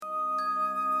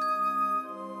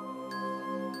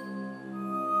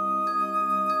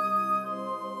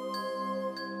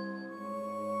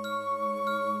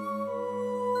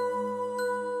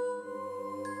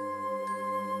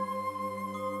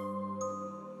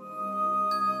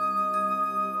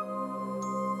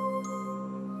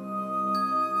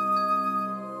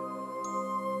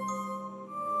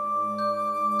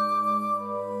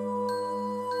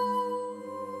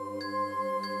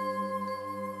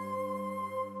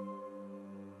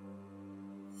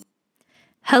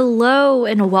Hello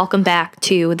and welcome back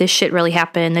to This Shit Really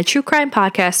Happened, the true crime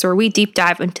podcast where we deep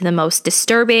dive into the most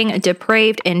disturbing,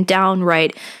 depraved, and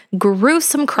downright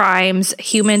gruesome crimes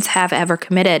humans have ever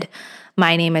committed.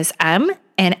 My name is Em,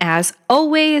 and as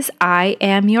always, I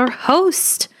am your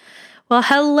host. Well,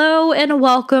 hello and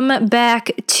welcome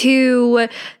back to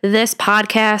this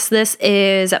podcast. This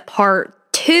is part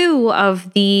 2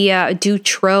 of the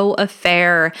Dutroux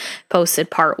affair.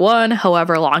 Posted part 1,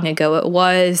 however long ago it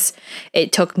was.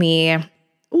 It took me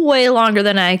way longer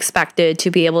than I expected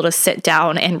to be able to sit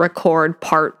down and record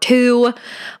part 2.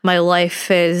 My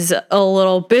life is a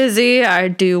little busy. I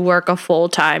do work a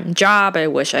full-time job. I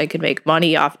wish I could make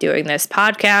money off doing this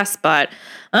podcast, but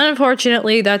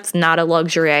unfortunately, that's not a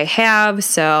luxury I have,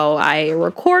 so I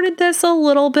recorded this a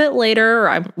little bit later.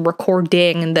 I'm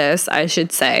recording this, I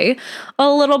should say, a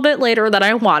little bit later than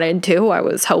I wanted to. I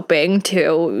was hoping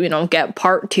to, get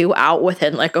part 2 out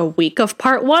within like a week of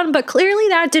part 1, but clearly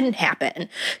that didn't happen.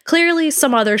 Clearly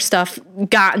some other stuff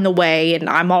got in the way, and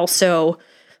I'm also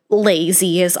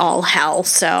lazy as all hell.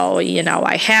 So,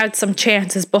 I had some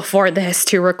chances before this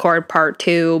to record part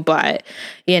 2, but,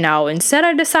 instead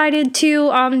I decided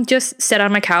to just sit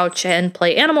on my couch and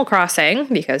play Animal Crossing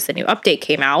because the new update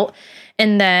came out.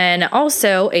 And then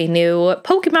also a new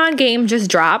Pokemon game just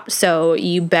dropped. So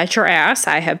you bet your ass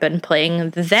I have been playing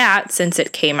that since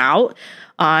it came out.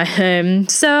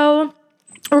 So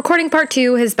recording part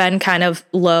 2 has been kind of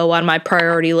low on my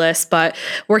priority list, but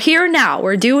we're here now.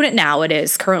 We're doing it now. It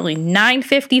is currently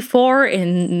 9:54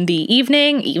 in the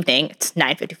evening. It's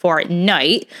 9:54 at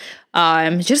night.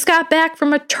 Just got back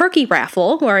from a turkey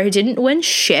raffle where I didn't win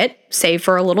shit, save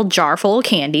for a little jar full of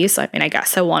candies. I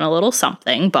guess I won a little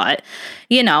something, but,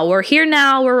 we're here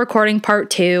now. We're recording part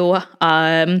 2.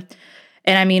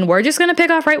 And we're just going to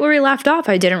pick off right where we left off.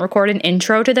 I didn't record an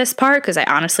intro to this part because I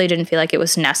honestly didn't feel like it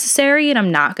was necessary. And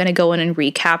I'm not going to go in and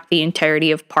recap the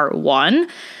entirety of part 1.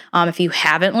 If you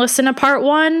haven't listened to part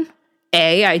 1,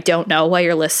 A, I don't know why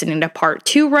you're listening to part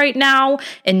 2 right now.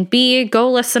 And B, go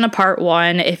listen to part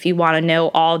 1 if you want to know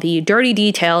all the dirty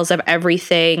details of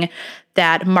everything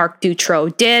that Marc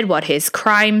Dutroux did, what his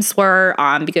crimes were.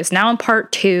 Because now in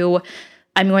part 2,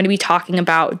 I'm going to be talking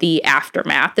about the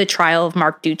aftermath, the trial of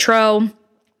Marc Dutroux,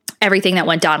 everything that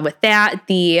went on with that,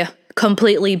 the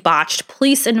completely botched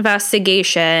police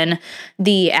investigation,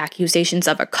 the accusations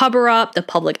of a cover-up, the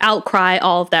public outcry,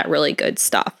 all of that really good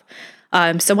stuff.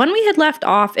 So when we had left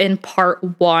off in part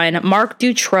 1, Marc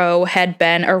Dutroux had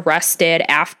been arrested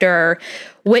after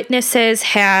witnesses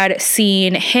had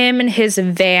seen him in his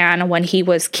van when he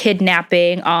was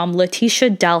kidnapping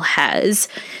Letitia Delhez.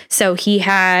 So he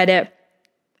had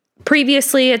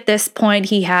previously, at this point,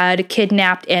 he had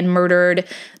kidnapped and murdered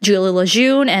Julie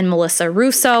Lejeune and Melissa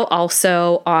Russo,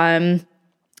 also Anne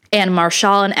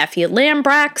Marshall and Effie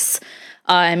Lambrax.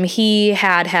 He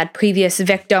had previous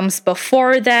victims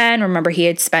before then. Remember, he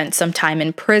had spent some time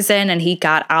in prison and he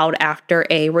got out after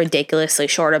a ridiculously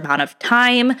short amount of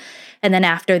time. And then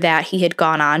after that, he had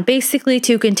gone on basically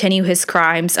to continue his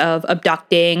crimes of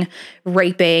abducting,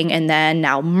 raping, and then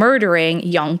now murdering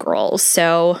young girls.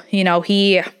 So,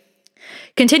 he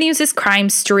continues his crime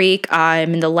streak.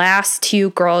 The last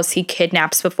 2 girls he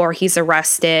kidnaps before he's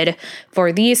arrested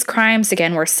for these crimes,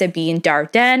 again, were Sabine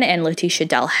Dardenne and Letitia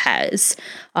Delhez.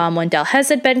 When Delhez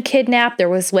had been kidnapped, there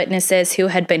was witnesses who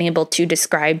had been able to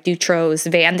describe Dutroux's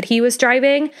van that he was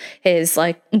driving, his,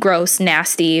 gross,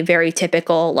 nasty, very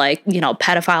typical,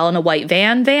 pedophile in a white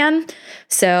van.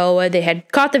 So they had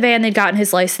caught the van, they'd gotten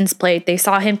his license plate, they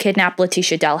saw him kidnap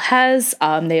Letitia Delhez,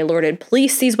 they alerted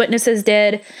police, these witnesses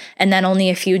did, and then only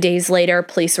a few days later,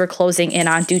 police were closing in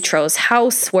on Dutroux's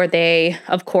house, where they,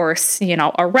 of course,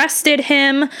 arrested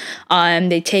him.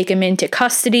 They take him into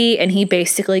custody, and he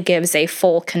basically gives a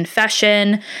full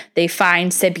confession. They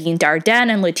find Sabine Dardenne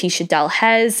and Letitia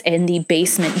Delhez in the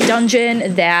basement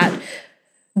dungeon that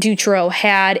Dutroux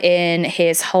had in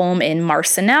his home in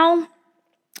Marcinelle.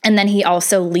 And then he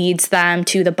also leads them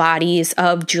to the bodies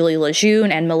of Julie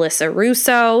Lejeune and Melissa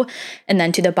Russo, and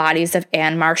then to the bodies of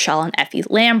Anne Marshall and Effie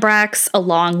Lambrax,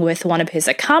 along with one of his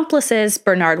accomplices,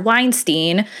 Bernard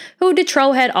Weinstein, who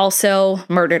Dutroux had also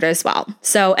murdered as well.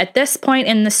 So at this point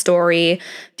in the story,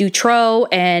 Dutroux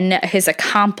and his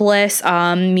accomplice,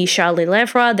 Michel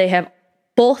Lelevre, they have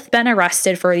both been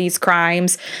arrested for these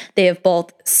crimes. They have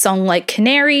both sung like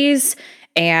canaries.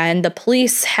 And the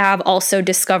police have also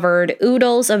discovered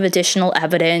oodles of additional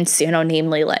evidence,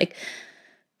 namely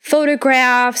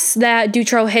photographs that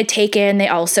Dutroux had taken. They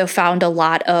also found a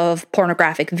lot of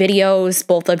pornographic videos,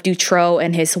 both of Dutroux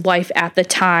and his wife at the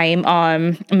time,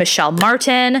 Michelle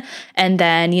Martin, and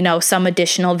then, some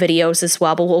additional videos as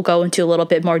well. But we'll go into a little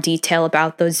bit more detail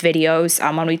about those videos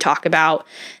when we talk about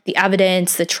the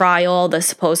evidence, the trial, the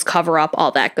supposed cover-up, all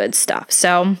that good stuff.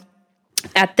 So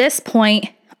at this point,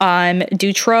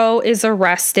 Dutroux is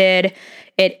arrested.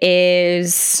 It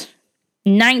is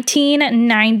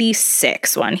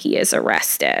 1996 when he is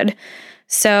arrested.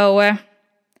 So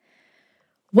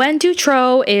when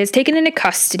Dutroux is taken into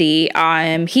custody,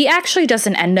 he actually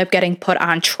doesn't end up getting put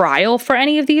on trial for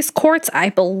any of these courts, I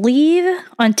believe,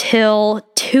 until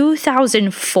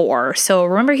 2004. So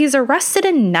remember, he's arrested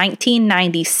in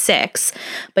 1996,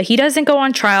 but he doesn't go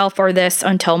on trial for this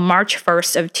until March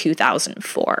 1st of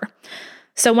 2004.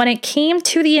 So when it came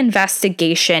to the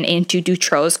investigation into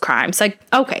Dutroux's crimes,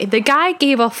 the guy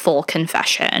gave a full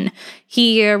confession.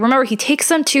 He takes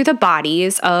them to the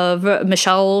bodies of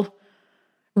Michelle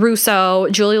Russo,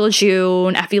 Julie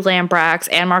Lejeune, Effie Lambrex,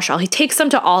 and Marshall. He takes them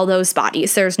to all those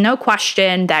bodies. There's no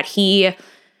question that he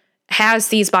has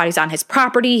these bodies on his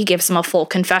property. He gives them a full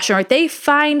confession. Right? They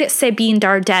find Sabine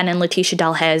Dardenne and Letitia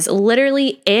Delhaize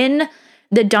literally in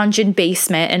the dungeon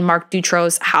basement in Marc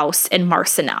Dutroux's house in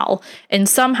Marcinelle. And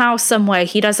somehow, some way,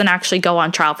 he doesn't actually go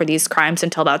on trial for these crimes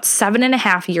until about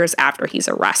 7.5 years after he's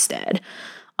arrested.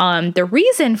 The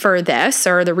reason for this,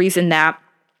 or the reason that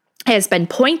has been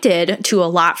pointed to a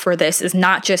lot for this, is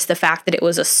not just the fact that it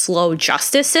was a slow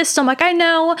justice system. I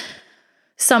know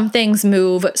some things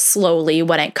move slowly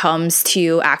when it comes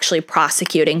to actually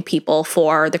prosecuting people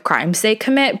for the crimes they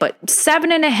commit, but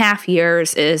 7.5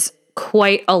 years is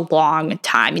quite a long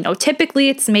time. Typically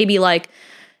it's maybe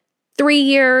 3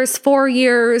 years, 4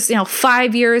 years,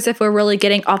 5 years if we're really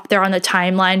getting up there on the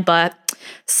timeline, but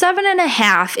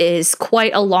 7.5 is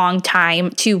quite a long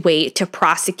time to wait to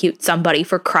prosecute somebody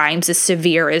for crimes as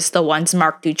severe as the ones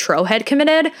Marc Dutroux had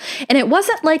committed. And it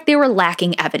wasn't like they were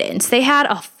lacking evidence. They had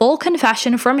a full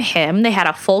confession from him. They had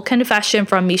a full confession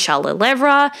from Michel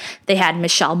Lelevre. They had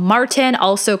Michelle Martin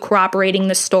also corroborating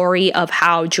the story of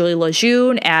how Julie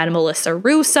Lejeune and Melissa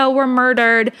Russo were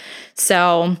murdered.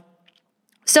 So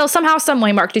somehow, some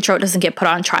way, Marc Dutroux doesn't get put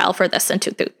on trial for this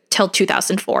until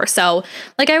 2004. So,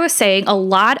 like I was saying, a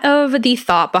lot of the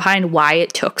thought behind why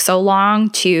it took so long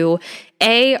to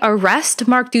A, arrest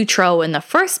Marc Dutroux in the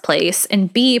first place,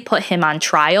 and B, put him on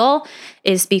trial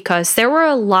is because there were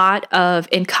a lot of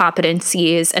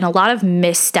incompetencies and a lot of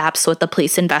missteps with the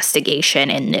police investigation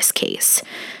in this case.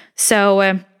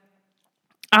 So,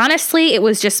 honestly, it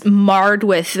was just marred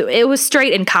with, it was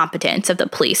straight incompetence of the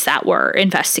police that were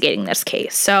investigating this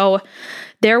case. So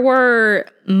there were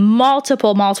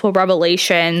multiple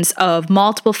revelations of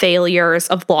multiple failures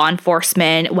of law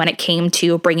enforcement when it came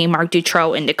to bringing Marc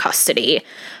Dutroux into custody.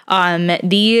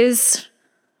 These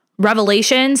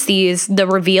revelations, the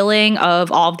revealing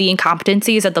of all of the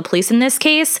incompetencies of the police in this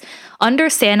case,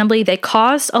 understandably, they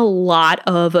caused a lot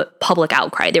of public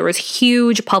outcry. There was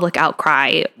huge public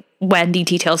outcry when the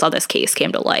details of this case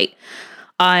came to light.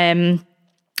 I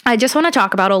just want to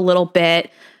talk about a little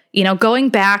bit, going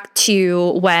back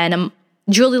to when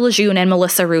Julie Lejeune and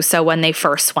Melissa Russo, when they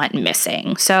first went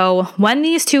missing. So when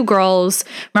these two girls,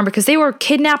 remember, because they were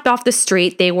kidnapped off the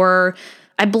street, they were,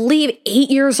 I believe,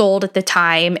 8 years old at the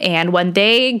time, and when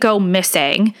they go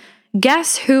missing,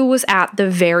 guess who was at the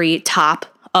very top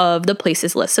of the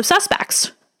police's list of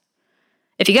suspects?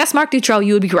 If you guessed Marc Dutroux,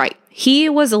 you would be right. He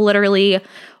was literally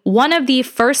one of the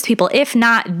first people, if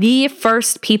not the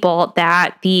first people,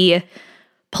 that the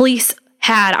police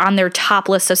had on their top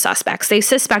list of suspects. They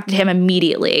suspected him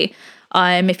immediately.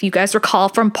 If you guys recall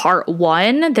from part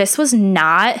 1, this was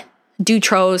not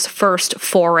Dutroux's first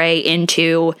foray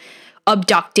into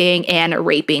abducting and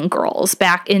raping girls.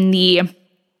 Back in the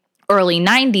early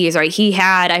 90s, right, he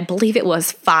had, I believe it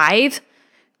was 5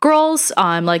 girls,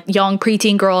 young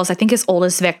preteen girls. I think his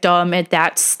oldest victim at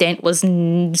that stint was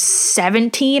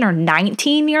 17 or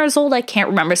 19 years old. I can't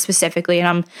remember specifically, and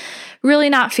I'm really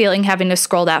not feeling having to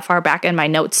scroll that far back in my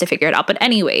notes to figure it out. But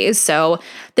anyways, so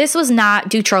this was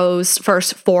not Dutroux's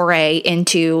first foray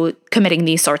into committing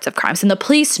these sorts of crimes, and the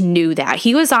police knew that.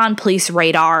 He was on police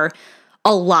radar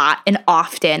a lot and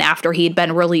often after he'd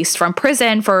been released from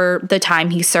prison for the time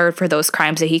he served for those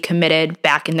crimes that he committed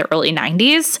back in the early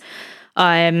 90s.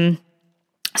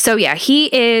 So yeah, he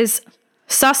is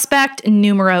suspect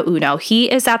numero uno.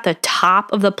 He is at the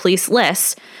top of the police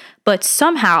list, but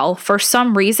somehow, for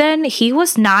some reason, he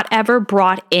was not ever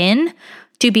brought in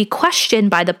to be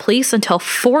questioned by the police until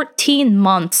 14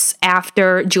 months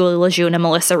after Julie Lejeune and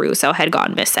Melissa Russo had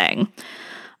gone missing.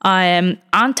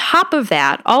 On top of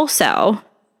that, also,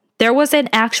 there was an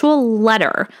actual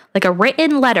letter, like a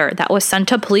written letter that was sent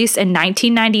to police in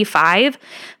 1995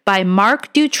 by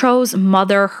Marc Dutroux's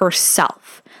mother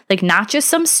herself. Like, not just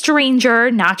some stranger,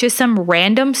 not just some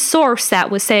random source that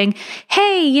was saying,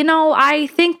 hey, I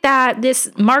think that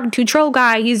this Marc Dutroux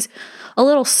guy, he's a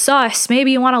little sus.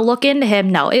 Maybe you want to look into him.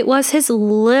 No, it was his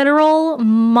literal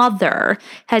mother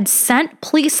had sent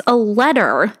police a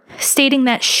letter stating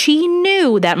that she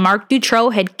knew that Marc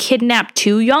Dutroux had kidnapped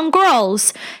 2 young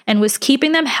girls and was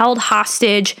keeping them held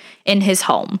hostage in his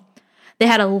home. They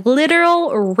had a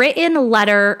literal written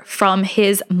letter from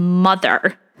his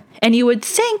mother. And you would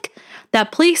think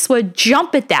that police would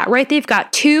jump at that, right? They've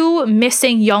got 2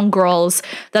 missing young girls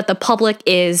that the public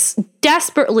is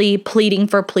desperately pleading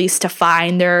for police to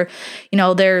find.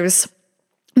 There's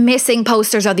missing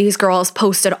posters of these girls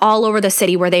posted all over the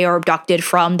city where they are abducted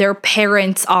from. Their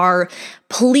parents are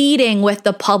pleading with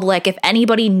the public, if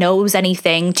anybody knows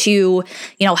anything, to,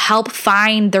 help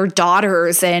find their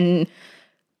daughters. And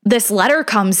this letter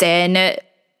comes in.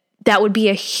 That would be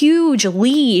a huge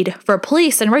lead for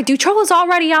police. And right, Dutroux is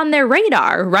already on their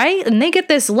radar, right? And they get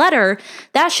this letter,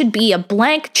 that should be a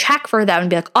blank check for them and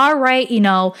be like, all right,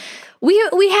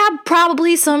 we have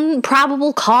probably some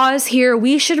probable cause here.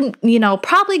 We should,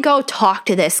 probably go talk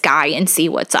to this guy and see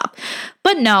what's up.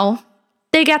 But no,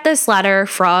 they get this letter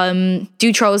from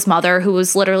Dutroux's mother, who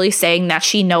was literally saying that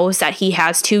she knows that he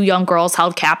has 2 young girls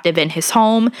held captive in his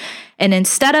home. And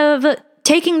instead of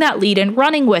taking that lead and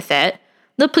running with it,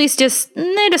 the police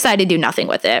they decide to do nothing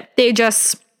with it. They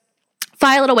just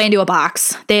file it away into a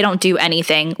box. They don't do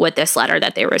anything with this letter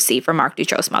that they received from Marc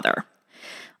Dutroux's mother.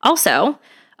 Also,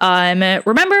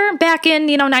 remember back in,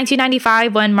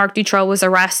 1995 when Marc Dutroux was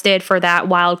arrested for that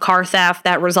wild car theft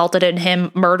that resulted in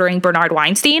him murdering Bernard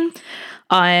Weinstein?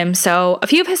 So a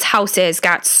few of his houses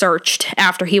got searched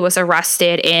after he was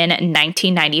arrested in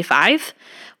 1995.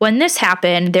 When this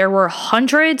happened, there were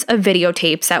hundreds of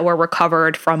videotapes that were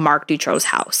recovered from Marc Dutroux's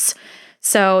house.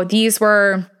 So these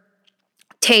were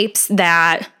tapes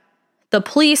that the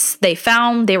police, they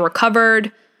found, they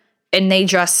recovered, and they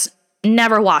just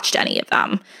never watched any of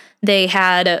them. They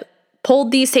had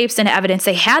pulled these tapes into evidence.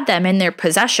 They had them in their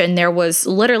possession. There was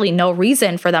literally no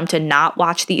reason for them to not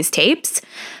watch these tapes.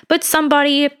 But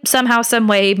somebody, somehow, some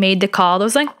way, made the call that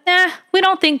was like, we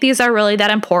don't think these are really that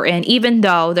important, even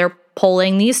though they're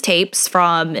pulling these tapes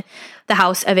from the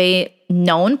house of a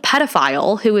known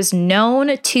pedophile who is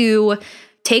known to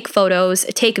take photos,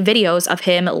 take videos of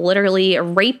him literally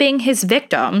raping his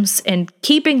victims and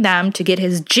keeping them to get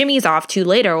his jimmies off to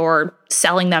later, or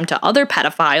selling them to other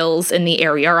pedophiles in the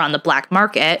area or on the black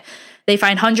market. They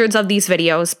find hundreds of these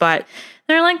videos, but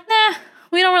they're like,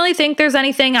 we don't really think there's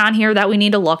anything on here that we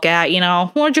need to look at.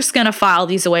 We're just going to file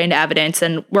these away into evidence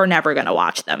and we're never going to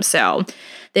watch them. So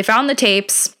they found the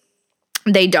tapes.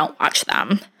 They don't watch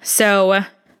them. So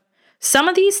some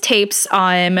of these tapes,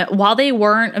 while they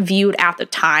weren't viewed at the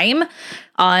time,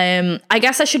 I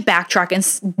guess I should backtrack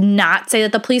and not say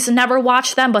that the police never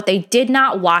watched them, but they did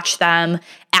not watch them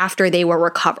after they were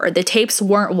recovered. The tapes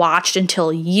weren't watched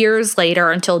until years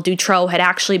later, until Dutroux had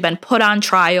actually been put on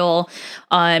trial.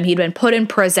 He'd been put in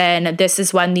prison. This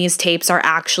is when these tapes are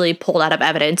actually pulled out of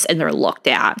evidence and they're looked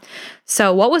at.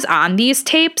 So what was on these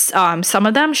tapes, some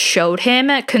of them showed him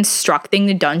constructing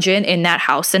the dungeon in that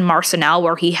house in Marcinelle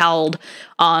where he held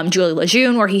Julie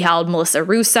Lejeune, where he held Melissa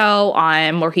Russo,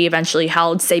 where he eventually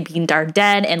held Sabine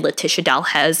Dardenne and Letitia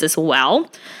Delhez as well.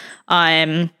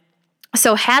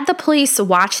 So had the police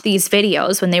watched these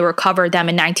videos when they recovered them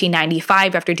in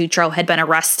 1995 after Dutroux had been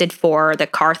arrested for the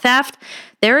car theft,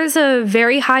 there is a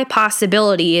very high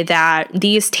possibility that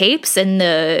these tapes and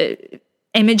the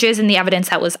images and the evidence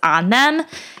that was on them,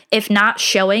 if not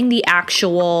showing the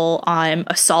actual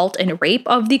assault and rape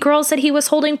of the girls that he was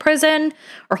holding prisoner,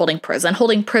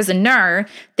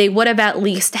 they would have at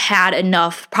least had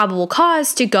enough probable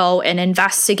cause to go and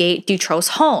investigate Dutroux's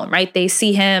home, right? They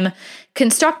see him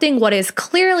constructing what is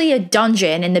clearly a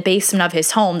dungeon in the basement of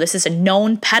his home. This is a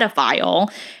known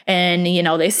pedophile. And,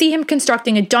 they see him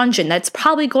constructing a dungeon that's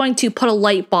probably going to put a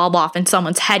light bulb off in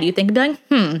someone's head. You think,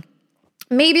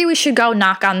 maybe we should go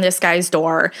knock on this guy's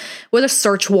door with a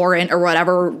search warrant or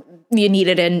whatever you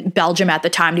needed in Belgium at the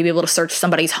time to be able to search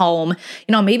somebody's home.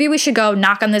 Maybe we should go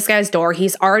knock on this guy's door.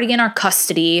 He's already in our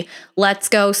custody. Let's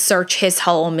go search his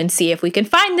home and see if we can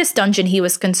find this dungeon he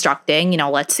was constructing.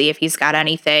 Let's see if he's got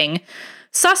anything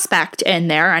suspect in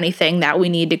there, anything that we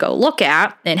need to go look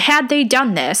at. And had they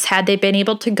done this, had they been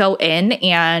able to go in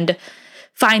and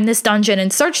find this dungeon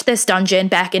and search this dungeon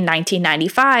back in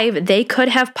 1995, they could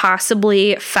have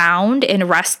possibly found and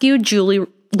rescued Julie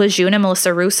Lejeune and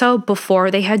Melissa Russo before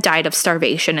they had died of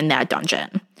starvation in that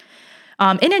dungeon.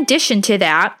 In addition to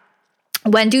that,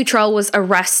 when Dutroux was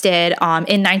arrested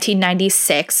in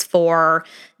 1996 for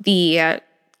the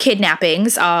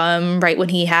kidnappings, right when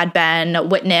he had been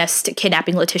witnessed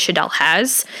kidnapping Letitia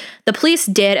Delhaize, the police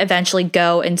did eventually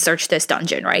go and search this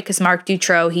dungeon, right? Because Marc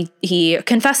Dutroux, he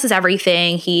confesses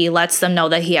everything. He lets them know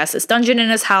that he has this dungeon in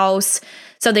his house.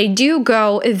 So they do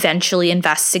go eventually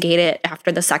investigate it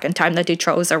after the second time that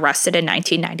Dutroux was arrested in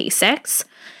 1996.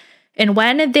 And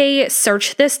when they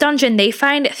search this dungeon, they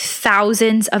find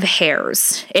thousands of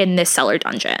hairs in this cellar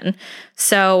dungeon.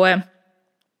 So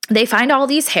they find all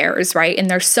these hairs, right? And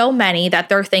there's so many that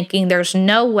they're thinking there's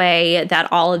no way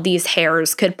that all of these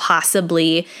hairs could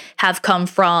possibly have come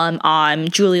from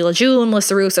Julie Lejeune,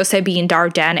 Lisa Russo, Sabine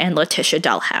Dardenne, and Letitia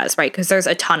Delhaize, right? Because there's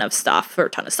a ton of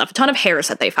hairs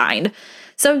that they find.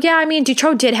 So yeah, I mean,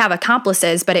 Dutroux did have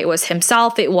accomplices, but it was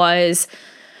himself. It was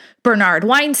Bernard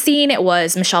Weinstein, it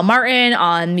was Michel Martin,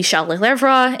 Michel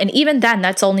Lelevre, and even then,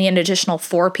 that's only an additional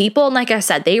 4 people. And like I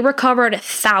said, they recovered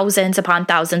thousands upon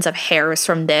thousands of hairs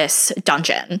from this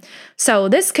dungeon. So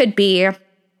this could be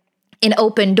an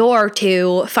open door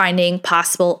to finding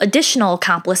possible additional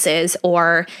accomplices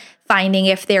or finding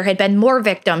if there had been more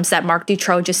victims that Marc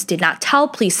Dutroux just did not tell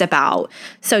police about.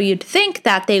 So you'd think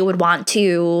that they would want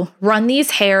to run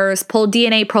these hairs, pull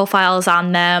DNA profiles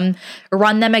on them,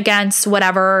 run them against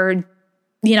whatever,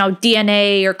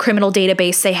 DNA or criminal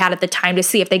database they had at the time to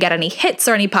see if they get any hits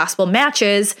or any possible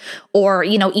matches, or,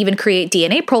 even create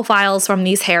DNA profiles from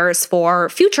these hairs for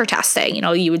future testing.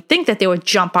 You would think that they would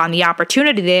jump on the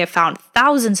opportunity. They have found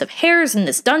thousands of hairs in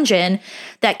this dungeon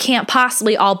that can't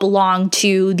possibly all belong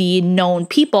to the known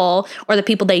people or the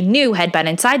people they knew had been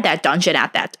inside that dungeon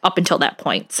up until that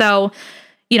point. So,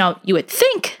 you would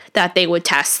think that they would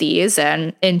test these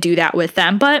and do that with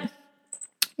them, but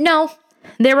no.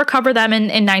 They recover them in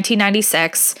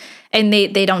 1996, and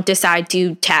they don't decide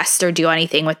to test or do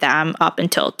anything with them up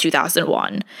until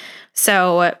 2001.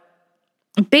 So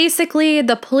basically,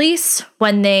 the police,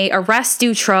 when they arrest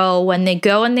Dutroux, when they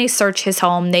go and they search his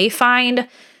home, they find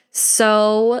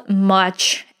so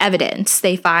much evidence.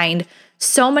 They find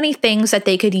so many things that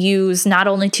they could use not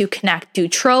only to connect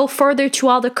Dutroux further to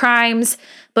all the crimes,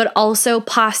 but also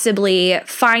possibly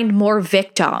find more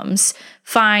victims,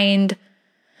 find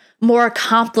more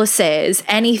accomplices,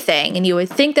 anything. And you would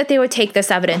think that they would take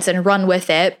this evidence and run with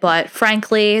it, but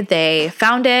frankly, they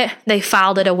found it, they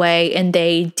filed it away, and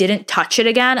they didn't touch it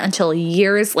again until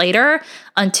years later,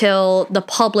 until the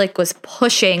public was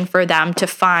pushing for them to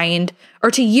find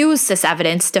or to use this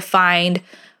evidence to find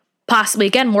possibly,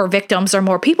 again, more victims or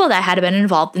more people that had been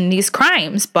involved in these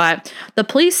crimes. But the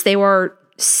police, they were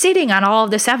sitting on all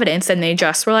of this evidence, and they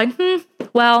just were like,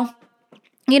 well,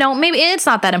 maybe it's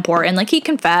not that important. Like, he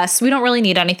confessed. We don't really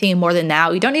need anything more than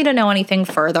that. We don't need to know anything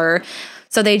further.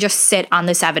 So they just sit on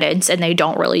this evidence and they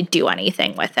don't really do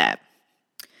anything with it.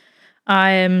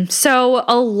 So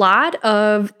a lot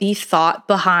of the thought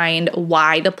behind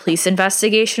why the police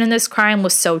investigation in this crime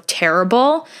was so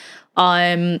terrible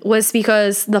was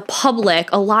because the public,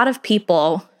 a lot of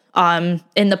people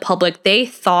in the public, they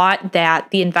thought that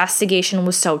the investigation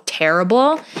was so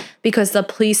terrible because the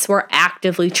police were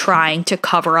actively trying to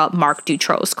cover up Marc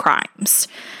Dutroux's crimes.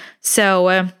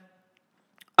 So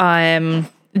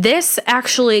this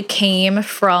actually came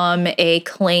from a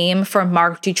claim from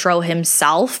Marc Dutroux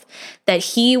himself that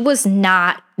he was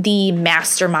not the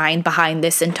mastermind behind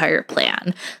this entire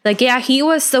plan. Like, yeah, he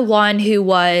was the one who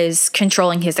was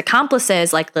controlling his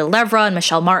accomplices like Lelevre and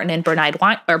Michel Martin and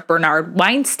Bernard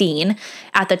Weinstein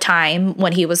at the time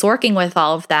when he was working with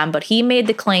all of them. But he made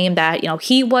the claim that,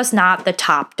 he was not the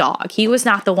top dog. He was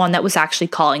not the one that was actually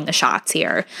calling the shots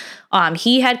here.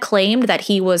 He had claimed that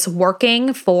he was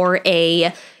working for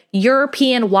a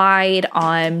European-wide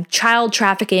child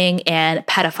trafficking and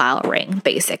pedophile ring,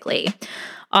 basically.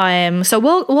 So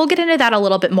we'll get into that a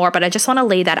little bit more, but I just want to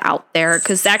lay that out there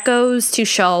because that goes to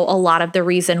show a lot of the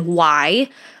reason why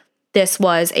this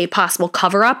was a possible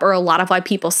cover-up, or a lot of why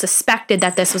people suspected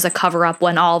that this was a cover-up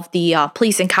when all of the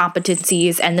police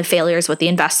incompetencies and the failures with the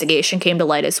investigation came to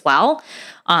light as well.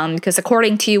 Because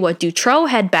according to what Dutroux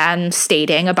had been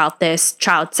stating about this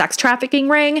child sex trafficking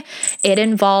ring, it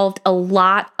involved a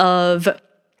lot of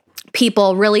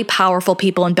people, really powerful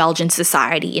people in Belgian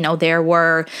society. There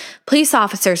were police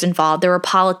officers involved, there were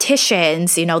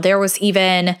politicians, there was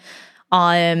even,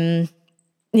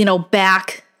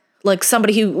 back, like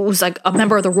somebody who was like a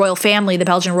member of the royal family, the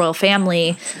Belgian royal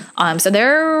family. So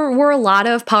there were a lot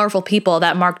of powerful people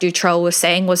that Marc Dutroux was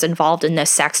saying was involved in this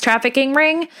sex trafficking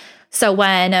ring. So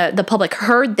when the public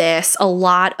heard this, a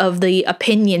lot of the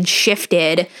opinion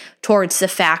shifted towards the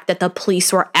fact that the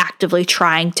police were actively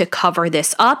trying to cover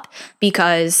this up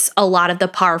because a lot of the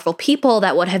powerful people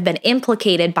that would have been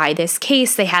implicated by this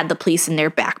case, they had the police in their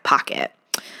back pocket.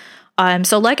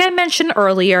 So like I mentioned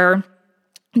earlier,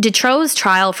 Dutroux's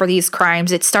trial for these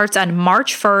crimes, it starts on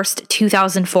March 1st,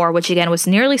 2004, which again was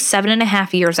nearly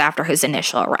 7.5 years after his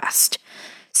initial arrest.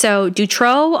 So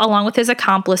Dutroux, along with his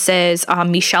accomplices,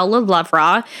 Michel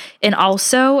Lelevre, and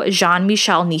also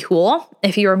Jean-Michel Nihoul.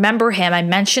 If you remember him, I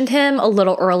mentioned him a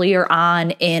little earlier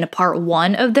on in part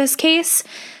 1 of this case.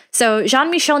 So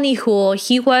Jean-Michel Nihoul,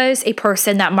 he was a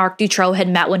person that Marc Dutroux had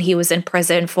met when he was in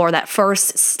prison for that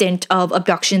first stint of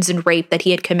abductions and rape that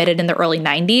he had committed in the early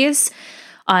 90s.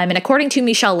 And according to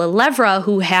Michel Lelevre,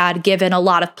 who had given a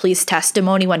lot of police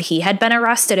testimony when he had been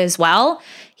arrested as well,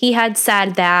 he had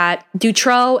said that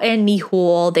Dutroux and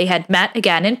Nihoul, they had met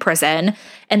again in prison,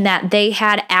 and that they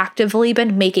had actively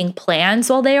been making plans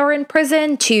while they were in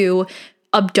prison to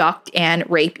abduct and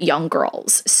rape young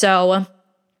girls. So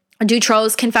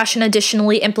Dutroux's confession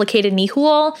additionally implicated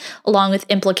Nihoul, along with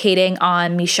implicating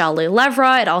on Michel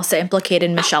Lelevre. It also implicated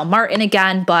Michelle Martin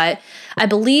again, but I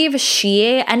believe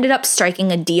she ended up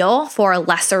striking a deal for a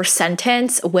lesser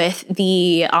sentence with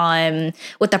the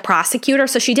prosecutor.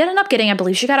 So she did end up getting, I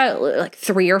believe she got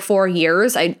 3 or 4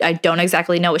 years. I don't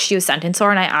exactly know what she was sentenced for,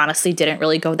 and I honestly didn't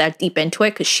really go that deep into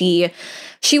it because she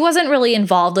wasn't really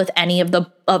involved with any of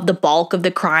the bulk of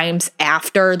the crimes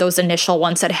after those initial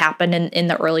ones that happened in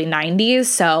the early 90s.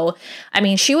 So, I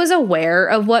mean, she was aware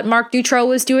of what Marc Dutroux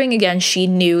was doing. Again, she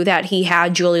knew that he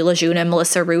had Julie Lejeune and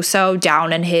Melissa Russo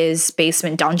down in his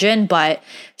basement dungeon, but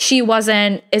she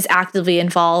wasn't as actively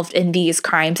involved in these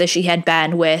crimes as she had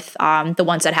been with the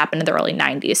ones that happened in the early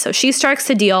 90s. So she strikes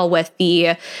the deal with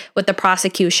the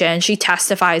prosecution. She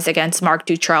testifies against Marc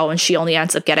Dutroux, and she only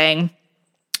ends up getting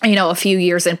a few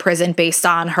years in prison based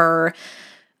on her,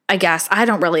 I guess. I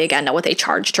don't really, again, know what they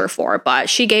charged her for, but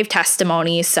she gave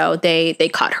testimony, so they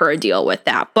cut her a deal with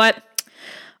that. But,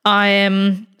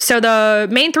 so the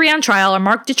main 3 on trial are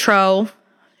Marc Dutroux,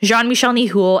 Jean-Michel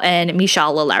Nihoul, and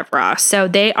Michel Lelevre. So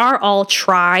they are all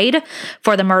tried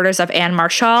for the murders of Anne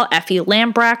Marchal, Effie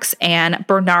Lambrex, and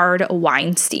Bernard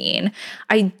Weinstein.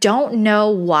 I don't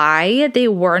know why they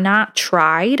were not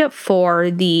tried for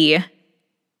the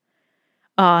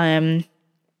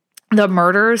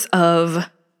murders of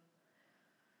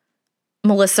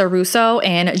Melissa Russo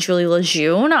and Julie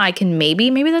Lejeune. I can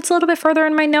maybe that's a little bit further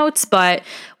in my notes, but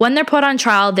when they're put on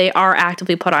trial, they are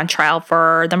actively put on trial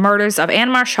for the murders of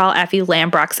Anne Marchal, Effie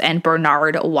Lambrex, and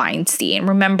Bernard Weinstein.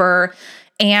 Remember,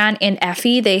 Anne and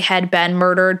Effie, they had been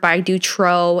murdered by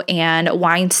Dutroux and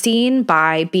Weinstein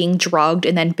by being drugged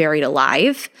and then buried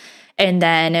alive. And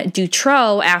then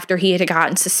Dutroux, after he had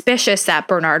gotten suspicious that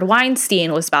Bernard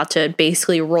Weinstein was about to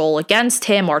basically roll against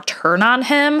him or turn on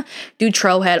him,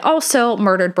 Dutroux had also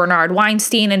murdered Bernard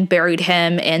Weinstein and buried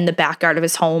him in the backyard of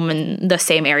his home in the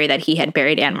same area that he had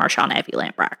buried Anne Marchal and Effie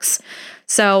Lambrex.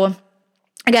 So,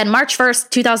 again, March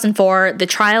 1st, 2004, the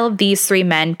trial of these 3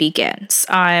 men begins.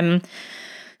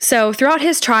 So throughout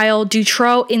his trial,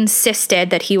 Dutroux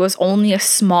insisted that he was only a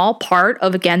small part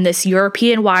of, again, this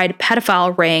European-wide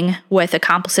pedophile ring with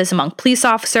accomplices among police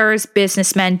officers,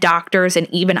 businessmen, doctors, and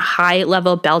even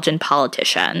high-level Belgian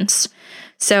politicians.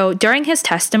 So during his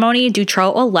testimony,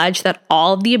 Dutroux alleged that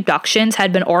all of the abductions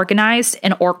had been organized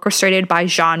and orchestrated by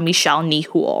Jean-Michel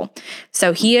Nihoul.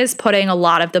 So he is putting a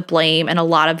lot of the blame and a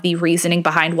lot of the reasoning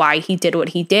behind why he did what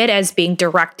he did as being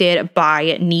directed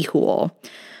by Nihoul.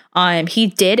 He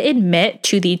did admit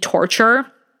to the torture.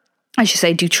 I should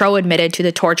say Dutroux admitted to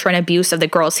the torture and abuse of the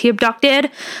girls he abducted,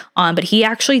 but he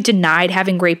actually denied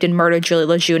having raped and murdered Julie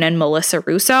Lejeune and Melissa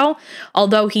Russo,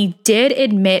 although he did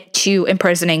admit to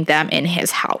imprisoning them in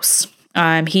his house.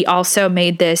 He also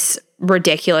made this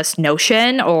ridiculous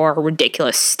notion or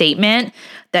ridiculous statement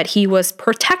that he was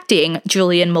protecting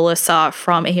Julie and Melissa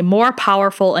from a more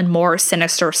powerful and more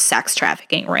sinister sex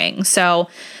trafficking ring. So,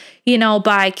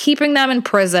 by keeping them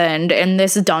imprisoned in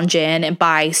this dungeon, and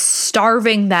by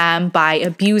starving them, by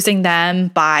abusing them,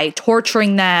 by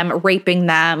torturing them, raping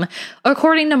them,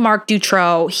 according to Marc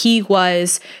Dutroux, he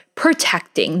was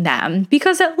protecting them.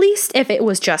 Because at least if it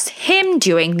was just him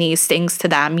doing these things to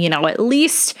them, at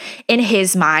least in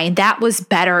his mind, that was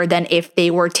better than if they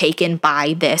were taken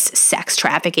by this sex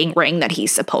trafficking ring that he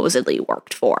supposedly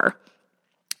worked for.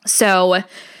 So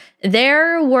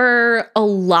there were a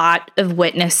lot of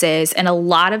witnesses and a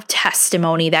lot of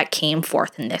testimony that came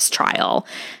forth in this trial.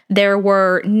 There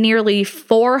were nearly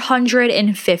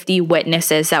 450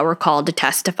 witnesses that were called to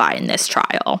testify in this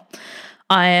trial.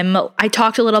 I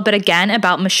talked a little bit again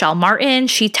about Michelle Martin.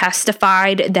 She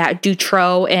testified that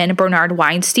Dutroux and Bernard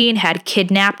Weinstein had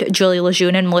kidnapped Julie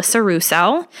Lejeune and Melissa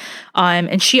Russo.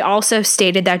 And she also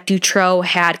stated that Dutroux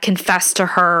had confessed to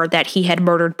her that he had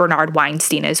murdered Bernard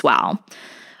Weinstein as well.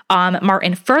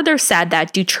 Martin further said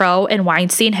that Dutroux and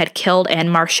Weinstein had killed Anne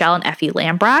Marshall and Effie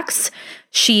Lambrax.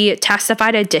 She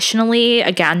testified additionally,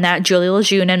 again, that Julie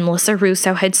Lejeune and Melissa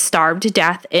Russo had starved to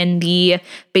death in the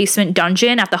basement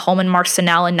dungeon at the home in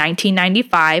Marcinelle in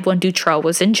 1995 when Dutroux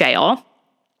was in jail.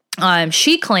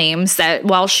 She claims that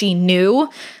while she knew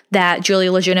that Julie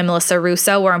Lejeune and Melissa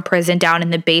Russo were in prison down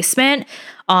in the basement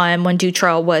when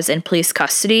Dutroux was in police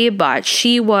custody, but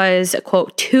she was,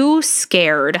 quote, too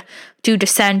scared to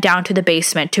descend down to the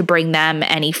basement to bring them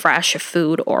any fresh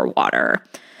food or water.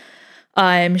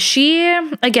 She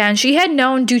had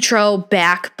known Dutroux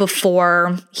back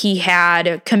before he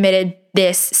had committed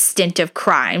this stint of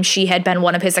crime. She had been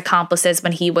one of his accomplices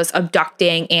when he was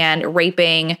abducting and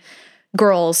raping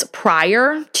girls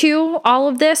prior to all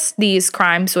of these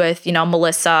crimes with,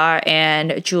 Melissa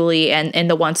and Julie and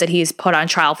the ones that he's put on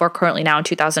trial for currently now in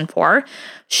 2004.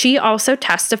 She also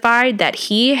testified that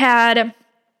he had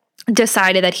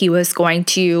decided that he was going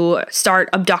to start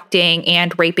abducting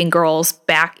and raping girls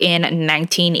back in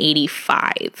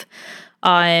 1985.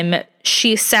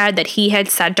 She said that he had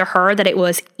said to her that it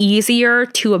was easier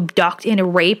to abduct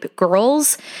and rape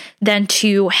girls than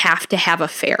to have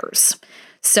affairs.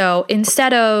 So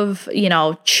instead of,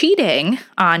 cheating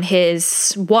on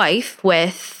his wife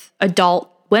with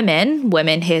adult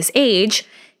women his age,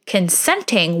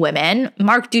 consenting women,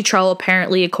 Marc Dutroux,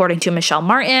 apparently, according to Michelle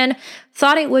Martin,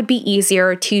 thought it would be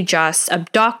easier to just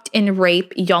abduct and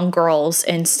rape young girls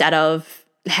instead of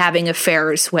having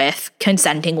affairs with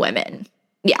consenting women.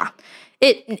 Yeah,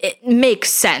 it makes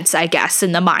sense, I guess,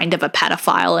 in the mind of a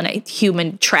pedophile and a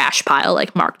human trash pile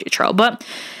like Marc Dutroux. But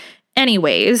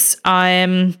anyways,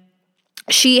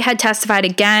 she had testified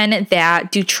again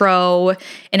that Dutroux,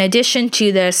 in addition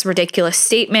to this ridiculous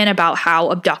statement about how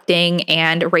abducting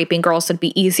and raping girls would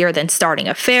be easier than starting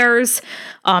affairs,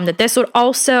 that this would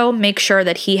also make sure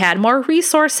that he had more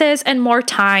resources and more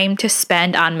time to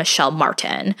spend on Michelle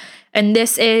Martin. And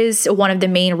this is one of the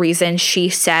main reasons she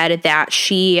said that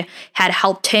she had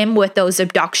helped him with those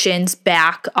abductions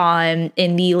back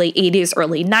in the late 80s,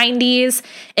 early 90s,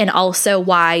 and also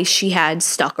why she had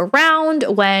stuck around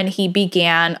when he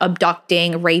began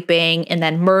abducting, raping, and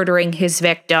then murdering his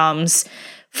victims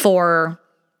for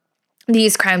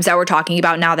these crimes that we're talking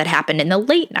about now that happened in the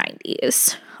late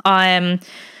 90s.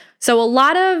 So a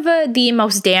lot of the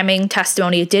most damning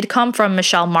testimony did come from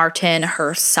Michelle Martin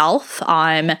herself.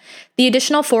 The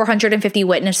additional 450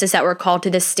 witnesses that were called to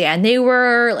the stand, they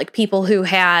were like people who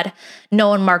had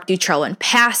known Marc Dutroux in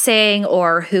passing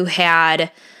or who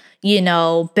had,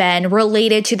 been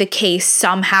related to the case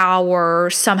somehow or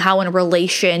somehow in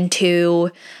relation to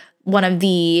one of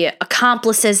the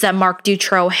accomplices that Marc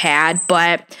Dutroux had.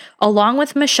 But along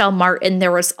with Michelle Martin,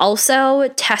 there was also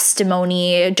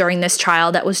testimony during this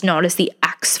trial that was known as the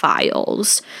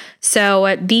X-Files.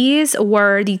 So these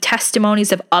were the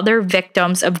testimonies of other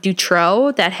victims of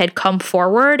Dutroux that had come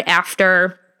forward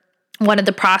after one of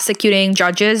the prosecuting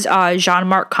judges,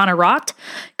 Jean-Marc Connerotte,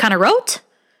 Connerotte,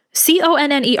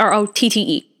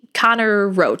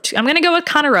 Connerotte. I'm going to go with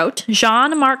Connerotte.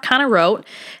 Jean-Marc Connerotte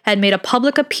had made a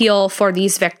public appeal for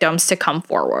these victims to come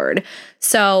forward.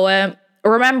 So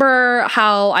remember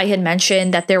how I had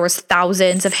mentioned that there was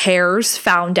thousands of hairs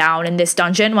found down in this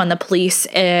dungeon when the police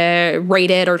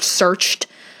raided or searched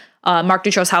Marc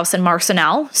Dutroux's house in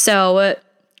Marcinelle? So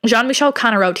Jean-Michel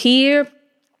Connerotte, he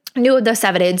knew of this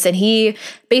evidence, and he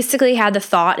basically had the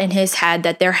thought in his head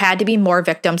that there had to be more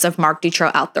victims of Marc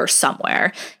Dutroux out there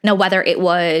somewhere. Now, whether it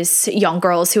was young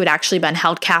girls who had actually been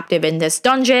held captive in this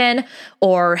dungeon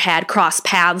or had crossed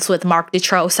paths with Marc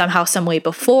Dutroux somehow, some way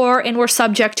before and were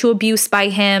subject to abuse by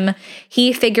him,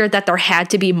 he figured that there had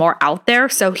to be more out there.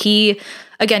 So he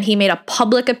made a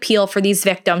public appeal for these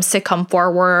victims to come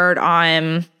forward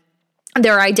on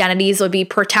their identities would be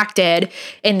protected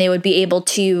and they would be able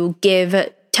to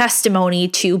give testimony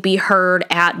to be heard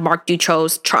at Marc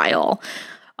Dutroux's trial.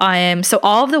 So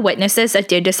all of the witnesses that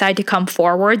did decide to come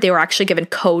forward, they were actually given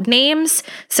code names.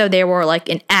 So they were like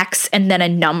an X and then a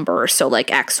number. So like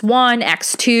X1,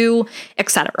 X2,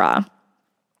 etc.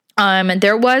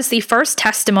 There was the first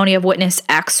testimony of witness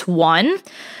X1,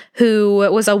 who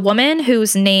was a woman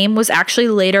whose name was actually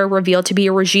later revealed to be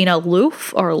Regina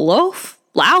Louf,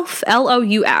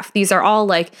 L-O-U-F. These are all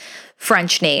like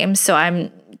French names, so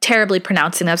I'm terribly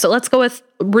pronouncing them. So let's go with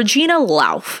Regina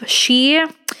Louf. She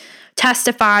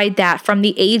testified that from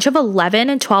the age of 11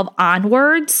 and 12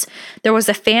 onwards, there was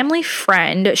a family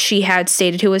friend she had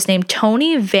stated who was named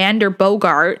Tony Vander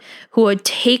Bogart, who would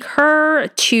take her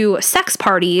to sex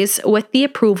parties with the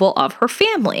approval of her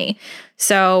family.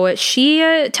 So she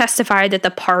testified that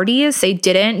the parties, they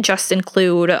didn't just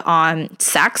include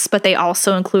sex, but they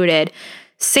also included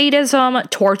sadism,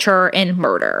 torture, and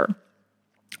murder.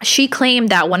 She claimed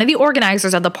that one of the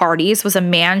organizers of the parties was a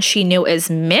man she knew as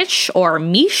Mitch or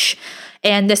Mish,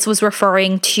 and this was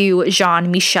referring to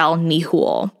Jean-Michel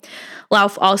Nihoul.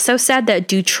 Lauf also said that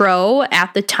Dutroux,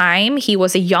 at the time, he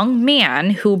was a young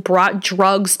man who brought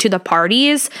drugs to the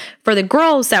parties for the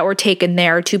girls that were taken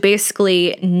there to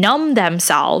basically numb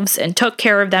themselves and took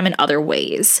care of them in other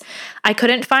ways. I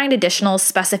couldn't find additional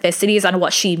specificities on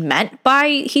what she meant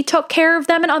by he took care of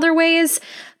them in other ways,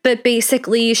 but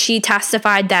basically she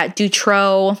testified that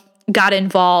Dutroux got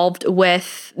involved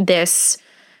with this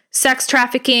sex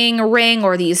trafficking ring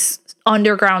or these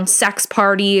underground sex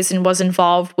parties and was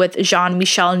involved with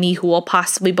Jean-Michel Nihoul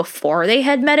possibly before they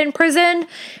had met in prison,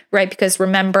 right? Because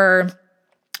remember,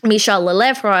 Michel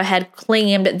Lelèvre had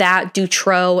claimed that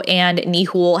Dutroux and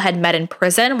Nihoul had met in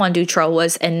prison when Dutroux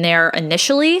was in there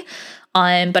initially.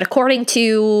 But according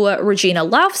to Regina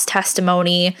Lauf's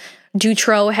testimony,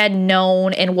 Dutroux had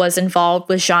known and was involved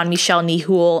with Jean-Michel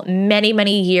Nihoul many,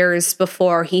 many years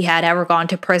before he had ever gone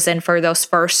to prison for those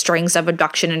first strings of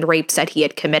abduction and rapes that he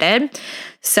had committed.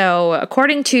 So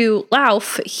according to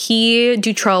Lauf,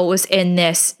 Dutroux was in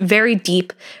this very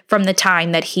deep from the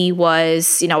time that he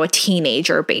was, a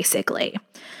teenager, basically.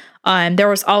 There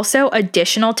was also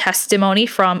additional testimony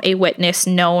from a witness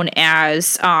known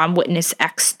as Witness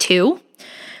X2.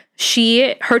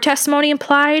 Her testimony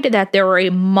implied that there were a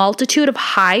multitude of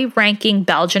high-ranking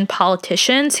Belgian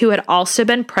politicians who had also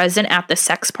been present at the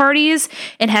sex parties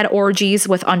and had orgies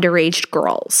with underage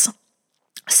girls.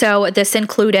 So this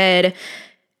included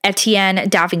Etienne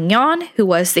d'Avignon, who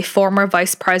was the former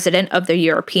vice president of the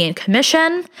European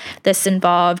Commission. This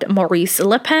involved Maurice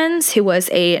Lippens, who was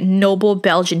a noble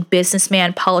Belgian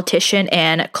businessman, politician,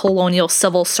 and colonial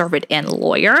civil servant and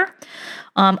lawyer.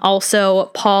 Also,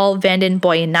 Paul van den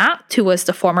Boynaert, who was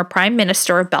the former prime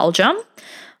minister of Belgium.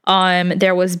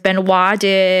 There was Benoit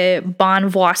de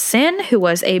Bonvoisin, who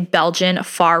was a Belgian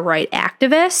far-right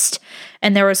activist.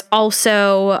 And there was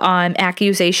also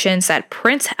accusations that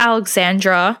Prince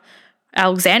Alexander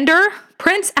of, I'm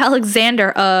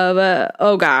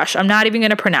not even going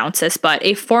to pronounce this, but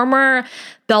a former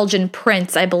Belgian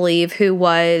prince, I believe, who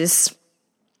was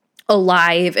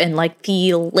alive in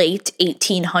the late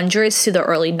 1800s to the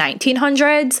early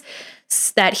 1900s,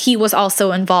 that he was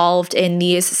also involved in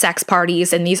these sex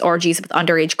parties and these orgies with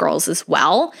underage girls as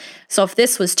well. So if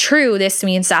this was true, this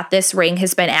means that this ring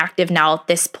has been active now at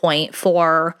this point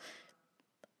for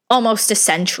almost a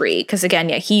century. Because again,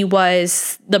 he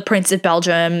was the Prince of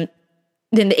Belgium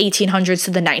in the 1800s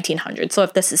to the 1900s. So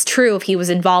if this is true, if he was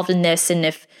involved in this, and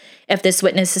if this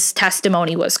witness's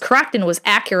testimony was correct and was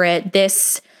accurate,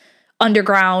 this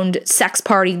underground sex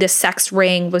party, this sex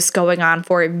ring was going on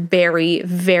for a very,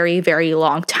 very, very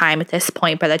long time at this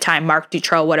point by the time Marc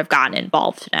Dutroux would have gotten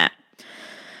involved in it.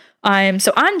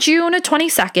 So on June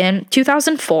 22nd,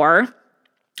 2004,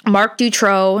 Marc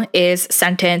Dutroux is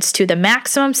sentenced to the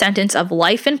maximum sentence of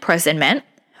life imprisonment.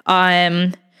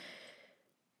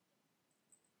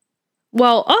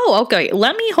 Okay.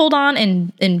 Let me hold on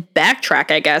and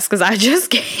backtrack, I guess, because I just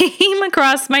came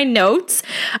across my notes.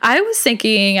 I was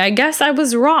thinking, I guess I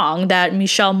was wrong that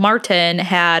Michelle Martin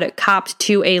had copped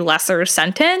to a lesser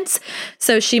sentence.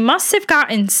 So she must have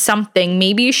gotten something.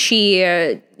 Maybe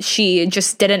she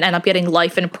just didn't end up getting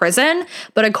life in prison.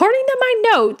 But according to my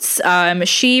notes,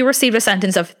 she received a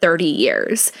sentence of 30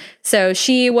 years. So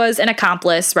she was an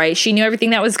accomplice, right? She knew everything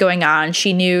that was going on.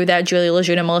 She knew that Julia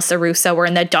Lejeune and Melissa Russo were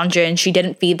in that dungeon. She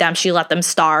didn't feed them. She let them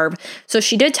starve. So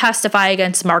she did testify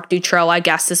against Marc Dutroux. I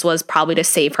guess this was probably to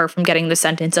save her from getting the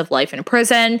sentence of life in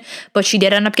prison. But she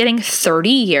did end up getting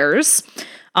 30 years.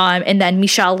 And then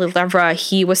Michel Lelèvre,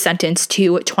 he was sentenced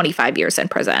to 25 years in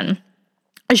prison.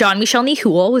 Jean-Michel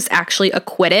Nihoul was actually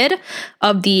acquitted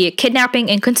of the kidnapping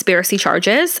and conspiracy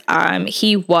charges.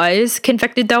 He was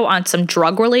convicted, though, on some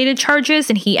drug-related charges,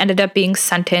 and he ended up being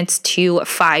sentenced to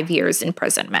 5 years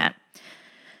imprisonment.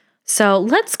 So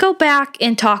let's go back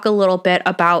and talk a little bit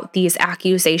about these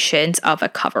accusations of a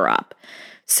cover-up.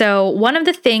 So one of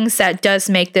the things that does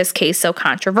make this case so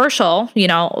controversial,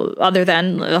 other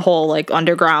than the whole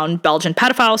underground Belgian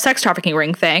pedophile sex trafficking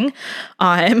ring thing,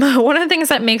 one of the things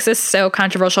that makes this so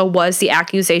controversial was the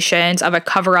accusations of a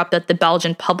cover-up that the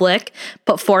Belgian public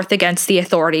put forth against the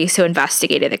authorities who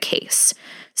investigated the case.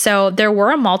 So there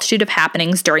were a multitude of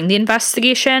happenings during the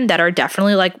investigation that are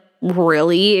definitely like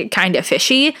really kind of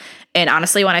fishy. And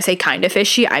honestly, when I say kind of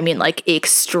fishy, I mean like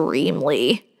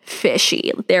extremely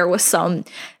fishy. There was some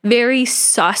very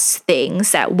sus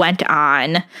things that went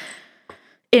on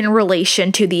in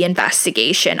relation to the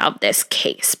investigation of this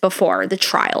case before the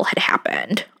trial had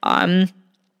happened.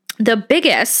 The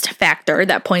biggest factor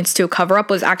that points to a cover-up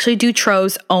was actually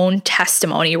Dutroux' own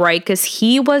testimony, right? Because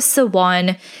he was the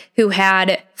one who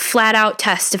had flat out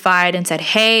testified and said,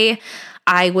 hey,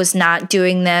 I was not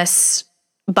doing this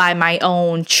by my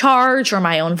own charge or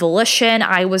my own volition.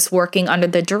 I was working under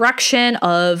the direction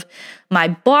of my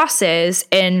bosses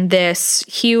in this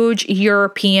huge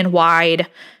European-wide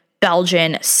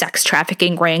Belgian sex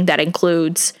trafficking ring that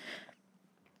includes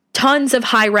tons of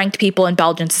high-ranked people in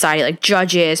Belgian society, like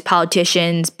judges,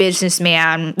 politicians,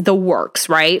 businessmen, the works,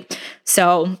 right?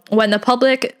 So when the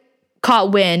public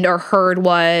caught wind or heard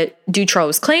what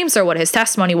Dutroux' claims or what his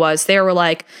testimony was, they were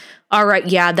like, all right,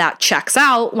 yeah, that checks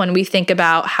out when we think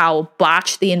about how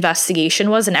botched the investigation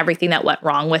was and everything that went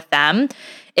wrong with them.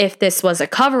 If this was a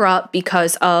cover-up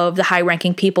because of the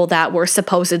high-ranking people that were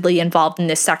supposedly involved in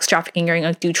this sex trafficking ring,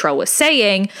 like Dutroux was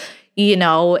saying, you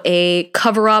know, a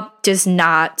cover-up does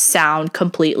not sound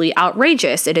completely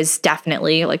outrageous. It is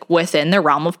definitely like within the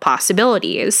realm of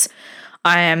possibilities.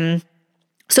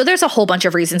 So there's a whole bunch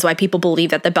of reasons why people believe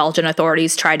that the Belgian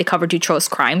authorities tried to cover Dutroux'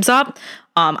 crimes up.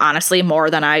 Honestly, more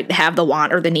than I have the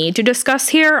want or the need to discuss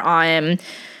here.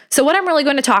 So what I'm really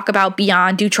going to talk about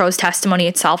beyond Dutroux' testimony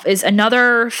itself is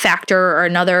another factor or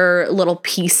another little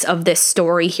piece of this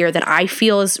story here that I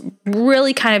feel is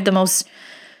really kind of the most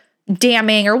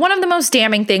damning, or one of the most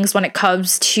damning things when it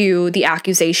comes to the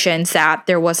accusations that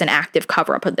there was an active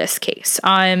cover-up of this case.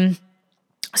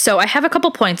 So I have a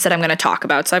couple points that I'm going to talk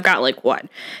about. So I've got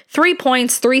 3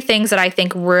 points, 3 things that I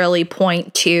think really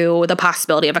point to the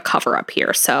possibility of a cover-up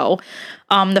here. So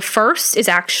the first is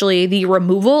actually the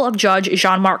removal of Judge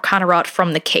Jean-Marc Connerotte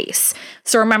from the case.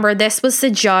 So remember, this was the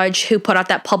judge who put out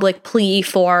that public plea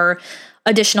for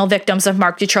additional victims of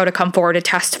Marc Dutroux to come forward to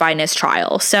testify in his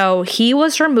trial. So he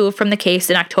was removed from the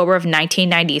case in October of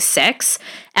 1996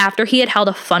 after he had held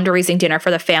a fundraising dinner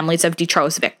for the families of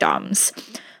Dutroux' victims.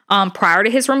 Prior to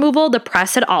his removal, the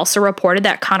press had also reported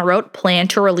that Connerotte planned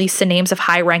to release the names of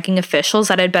high-ranking officials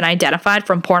that had been identified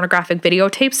from pornographic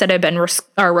videotapes that had been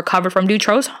recovered from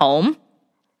Dutroux' home.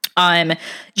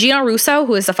 Gino Russo,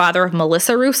 who is the father of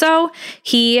Melissa Russo,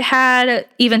 he had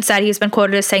even said, he's been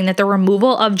quoted as saying that the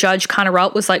removal of Judge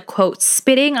Connerotte was like, quote,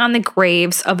 spitting on the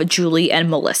graves of Julie and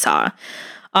Melissa.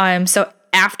 So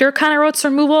after Connerotte's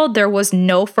removal, there was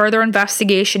no further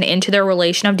investigation into the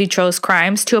relation of Dutroux'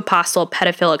 crimes to a possible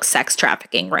pedophilic sex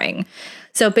trafficking ring.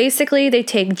 So basically, they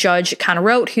take Judge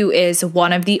Connerotte, who is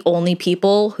one of the only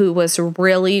people who was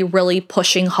really, really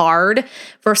pushing hard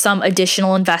for some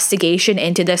additional investigation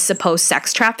into this supposed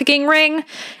sex trafficking ring.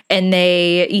 And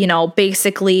they,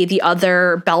 basically the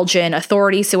other Belgian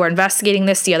authorities who were investigating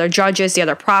this, the other judges, the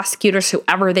other prosecutors,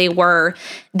 whoever they were,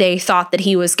 they thought that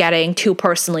he was getting too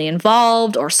personally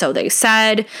involved, or so they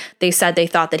said. They said they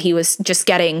thought that he was just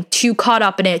getting too caught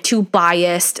up in it, too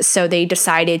biased, so they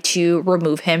decided to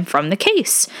remove him from the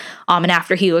case. And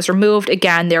after he was removed,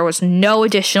 again, there was no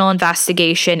additional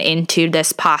investigation into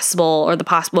the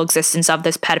possible existence of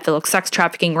this pedophilic sex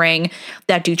trafficking ring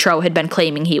that Dutroux had been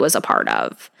claiming he was a part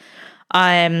of.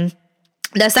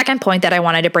 The second point that I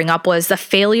wanted to bring up was the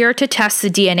failure to test the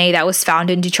DNA that was found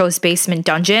in Dutroux' basement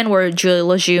dungeon where Julie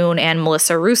Lejeune and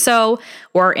Melissa Russo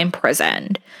were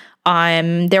imprisoned.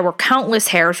 There were countless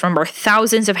hairs, remember,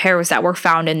 thousands of hairs that were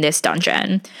found in this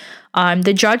dungeon.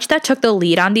 The judge that took the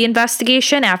lead on the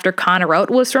investigation after Connerotte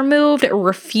was removed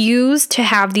refused to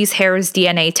have these hairs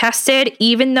DNA tested,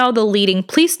 even though the leading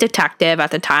police detective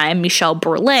at the time, Michel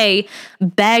Burlet,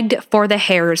 begged for the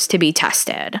hairs to be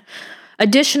tested.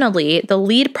 Additionally, the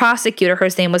lead prosecutor,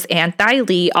 whose name was Anne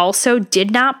Thiley, also did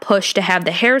not push to have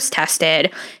the hairs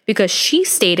tested because she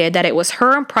stated that it was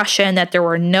her impression that there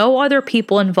were no other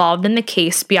people involved in the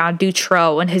case beyond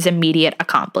Dutroux and his immediate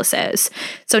accomplices.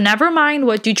 So never mind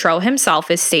what Dutroux himself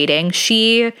is stating,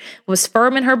 she was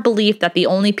firm in her belief that the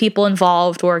only people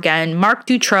involved were, again, Marc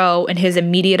Dutroux and his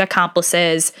immediate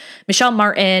accomplices, Michel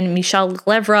Martin, Michel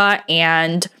Levra,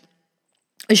 and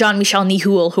Jean-Michel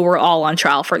Nihoul, who were all on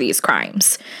trial for these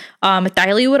crimes.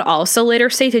 Thiley would also later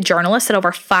say to journalists that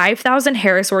over 5,000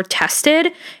 hairs were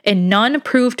tested and none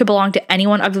proved to belong to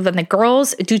anyone other than the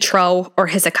girls, Dutroux, or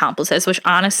his accomplices, which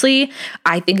honestly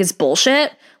I think is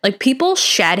bullshit. Like, people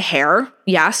shed hair.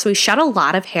 Yes, we shed a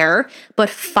lot of hair, but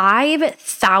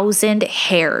 5,000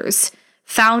 hairs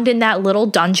found in that little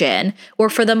dungeon, where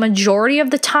for the majority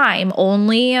of the time,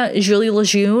 only Julie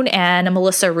Lejeune and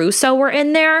Melissa Russo were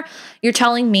in there. You're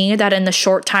telling me that in the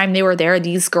short time they were there,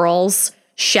 these girls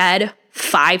shed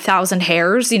 5,000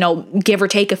 hairs, give or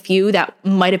take a few that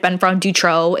might have been from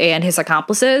Dutroux and his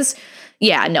accomplices.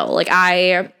 Yeah, no, like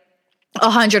I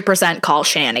 100% call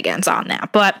shenanigans on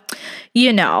that. But,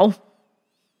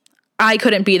 I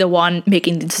couldn't be the one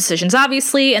making the decisions,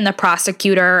 obviously, and the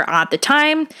prosecutor at the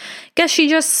time, guess she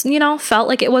just, felt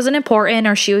like it wasn't important,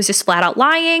 or she was just flat out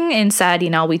lying and said,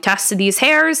 we tested these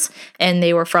hairs and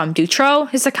they were from Dutroux,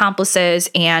 his accomplices,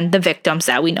 and the victims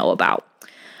that we know about.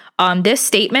 This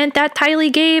statement that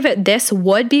Tylee gave, this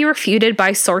would be refuted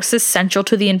by sources central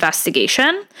to the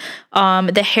investigation.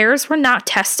 The hairs were not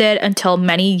tested until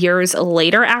many years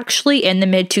later, actually, in the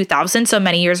mid-2000s. So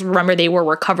many years, remember, they were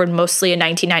recovered mostly in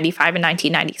 1995 and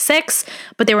 1996,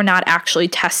 but they were not actually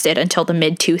tested until the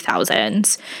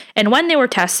mid-2000s. And when they were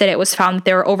tested, it was found that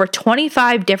there were over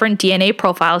 25 different DNA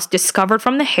profiles discovered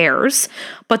from the hairs,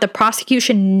 but the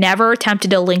prosecution never attempted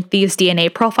to link these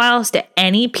DNA profiles to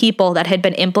any people that had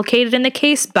been implicated in the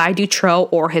case by Dutroux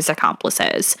or his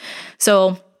accomplices.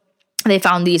 So they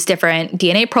found these different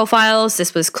DNA profiles.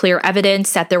 This was clear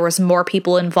evidence that there was more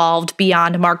people involved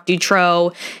beyond Marc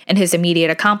Dutroux and his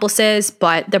immediate accomplices,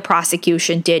 but the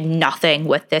prosecution did nothing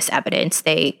with this evidence.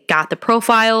 They got the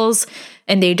profiles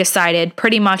and they decided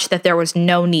pretty much that there was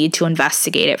no need to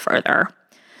investigate it further.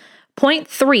 Point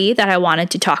 3 that I wanted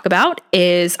to talk about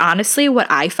is honestly what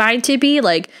I find to be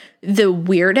like the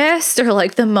weirdest or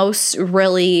like the most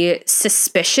really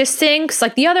suspicious thing. Because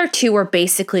like the other two were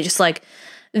basically just like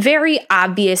very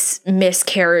obvious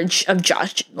miscarriage of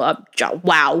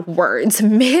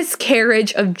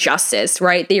miscarriage of justice,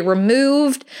 right? They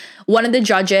removed one of the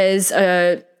judges,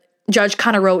 Judge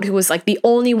Connerote, who was like the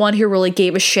only one who really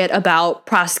gave a shit about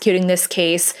prosecuting this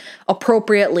case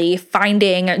appropriately,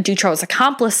 finding Dutroux's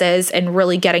accomplices and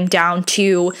really getting down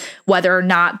to whether or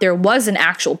not there was an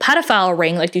actual pedophile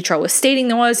ring like Dutroux was stating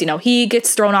there was. He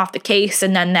gets thrown off the case,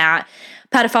 and then that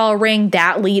pedophile ring,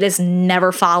 that lead is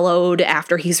never followed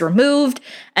after he's removed.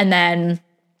 And then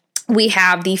we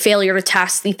have the failure to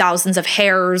test the thousands of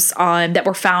hairs that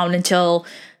were found until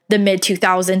the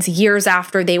mid-2000s, years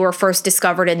after they were first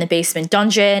discovered in the basement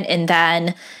dungeon. And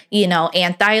then,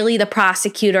 Aunt Tylee, the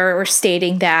prosecutor, were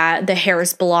stating that the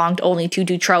hairs belonged only to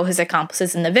Dutroux, his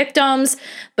accomplices, and the victims,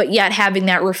 but yet having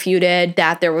that refuted,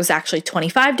 that there was actually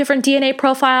 25 different DNA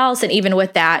profiles. And even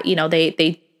with that,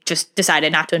 they just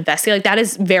decided not to investigate. Like, that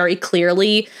is very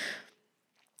clearly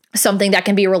something that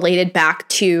can be related back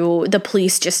to the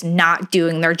police just not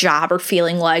doing their job or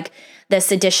feeling like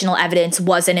this additional evidence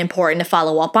wasn't important to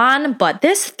follow up on. But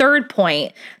this third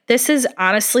point, this is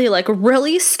honestly like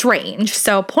really strange.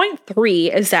 So point 3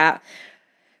 is that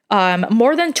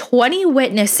more than 20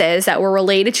 witnesses that were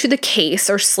related to the case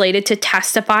are slated to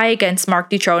testify against Marc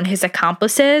Dutroux and his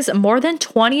accomplices. More than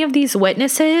 20 of these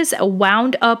witnesses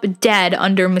wound up dead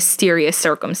under mysterious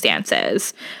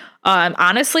circumstances.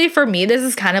 Honestly, for me, this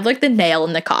is kind of like the nail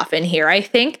in the coffin here. I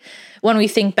think when we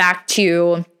think back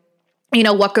to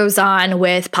what goes on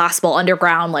with possible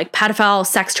underground, like pedophile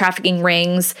sex trafficking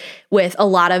rings with a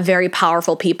lot of very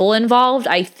powerful people involved,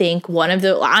 I think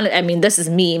this is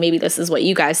me, maybe this is what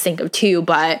you guys think of too,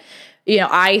 but,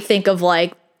 I think of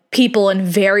like people in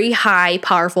very high,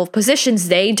 powerful positions.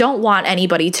 They don't want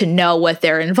anybody to know what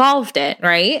they're involved in,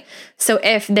 right? So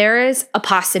if there is a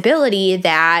possibility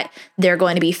that they're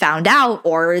going to be found out,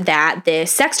 or that the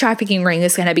sex trafficking ring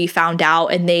is going to be found out,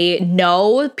 and they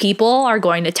know people are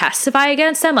going to testify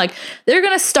against them, like they're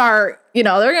going to start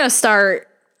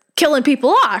killing people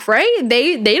off, right?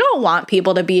 They don't want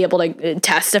people to be able to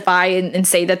testify and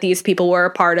say that these people were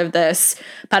a part of this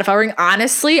pedophile ring.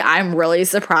 Honestly, I'm really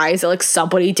surprised that like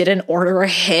somebody didn't order a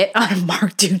hit on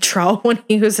Marc Dutroux when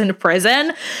he was in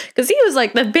prison, because he was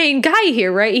like the main guy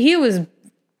here, right? He was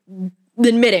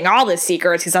admitting all the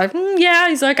secrets. He's like,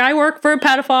 he's like, I work for a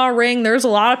pedophile ring. There's a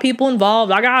lot of people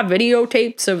involved. I got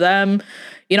videotapes of them,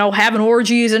 having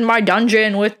orgies in my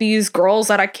dungeon with these girls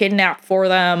that I kidnapped for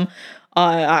them.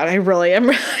 I really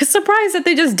am surprised that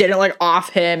they just didn't like off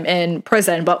him in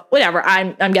prison, but whatever.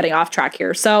 I'm getting off track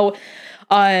here. So,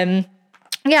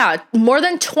 more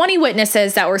than 20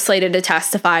 witnesses that were slated to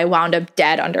testify wound up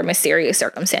dead under mysterious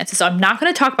circumstances. So I'm not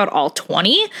going to talk about all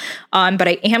 20, but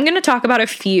I am going to talk about a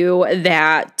few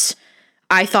that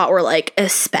I thought were like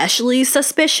especially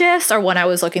suspicious, or when I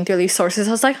was looking through these sources,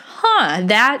 I was like,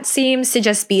 that seems to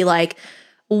just be like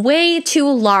way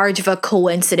too large of a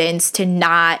coincidence to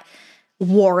not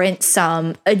warrant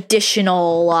some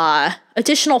additional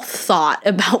thought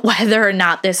about whether or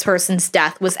not this person's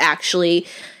death was actually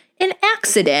an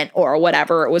accident or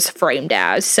whatever it was framed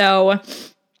as. So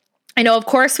I know, of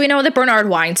course, we know that Bernard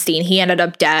Weinstein, he ended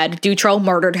up dead. Dutroux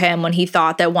murdered him when he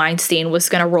thought that Weinstein was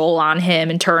going to roll on him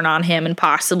and turn on him and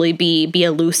possibly be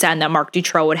a loose end that Marc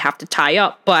Dutroux would have to tie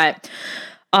up. But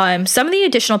some of the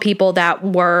additional people that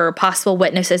were possible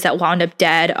witnesses that wound up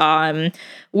dead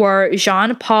were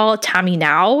Jean-Paul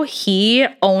Taminau. He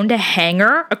owned a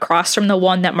hangar across from the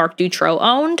one that Marc Dutroux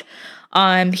owned.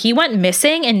 He went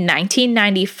missing in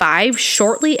 1995,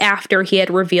 shortly after he had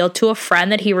revealed to a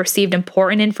friend that he received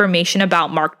important information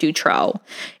about Marc Dutroux.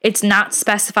 It's not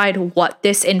specified what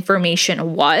this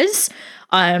information was.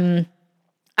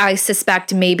 I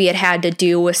suspect maybe it had to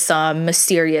do with some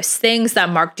mysterious things that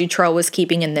Marc Dutroux was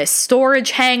keeping in this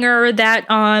storage hangar that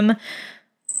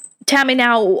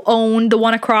Taminau owned, the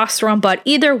one across from. But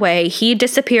either way, he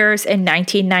disappears in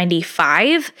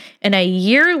 1995, and a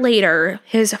year later,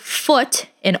 his foot,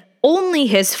 and only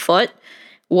his foot,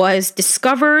 was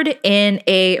discovered in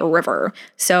a river.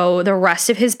 So the rest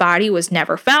of his body was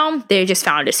never found. They just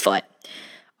found his foot.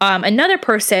 Another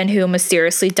person who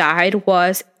mysteriously died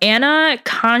was Anna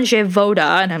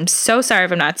Konjevoda, and I'm so sorry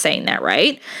if I'm not saying that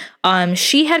right.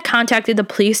 She had contacted the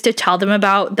police to tell them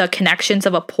about the connections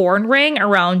of a porn ring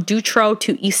around Dutroux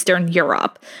to Eastern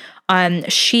Europe.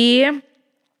 She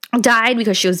died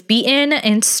because she was beaten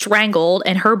and strangled,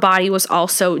 and her body was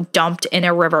also dumped in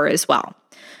a river as well.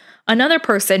 Another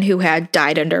person who had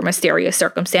died under mysterious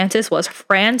circumstances was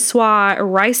Francois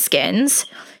Reiskens,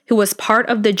 who was part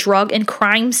of the drug and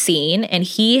crime scene, and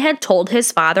he had told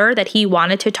his father that he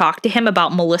wanted to talk to him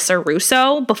about Melissa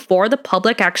Russo before the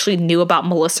public actually knew about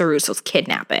Melissa Russo's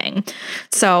kidnapping.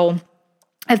 So,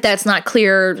 if that's not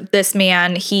clear, this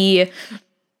man, he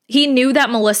knew that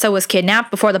Melissa was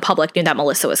kidnapped before the public knew that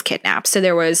Melissa was kidnapped. So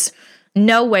there was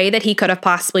no way that he could have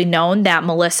possibly known that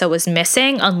Melissa was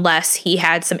missing unless he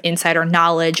had some insider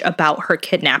knowledge about her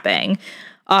kidnapping.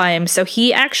 So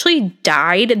he actually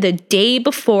died the day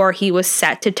before he was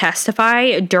set to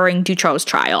testify during Dutroux's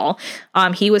trial.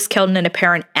 He was killed in an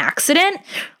apparent accident.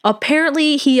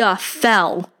 Apparently, he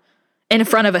fell in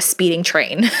front of a speeding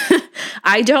train.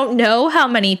 I don't know how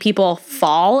many people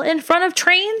fall in front of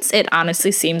trains. It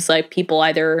honestly seems like people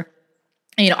either,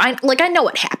 I know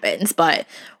what happens, but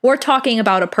we're talking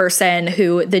about a person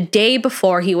who the day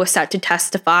before he was set to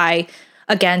testify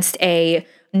against a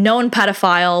known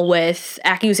pedophile with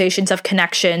accusations of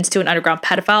connections to an underground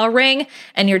pedophile ring,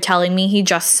 and you're telling me he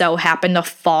just so happened to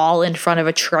fall in front of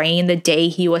a train the day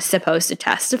he was supposed to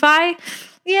testify?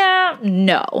 Yeah,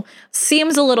 no.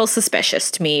 Seems a little suspicious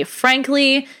to me.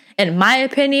 Frankly, in my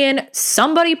opinion,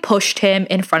 somebody pushed him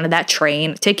in front of that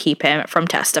train to keep him from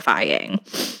testifying.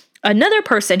 Another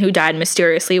person who died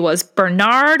mysteriously was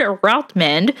Bernard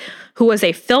Routmund, who was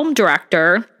a film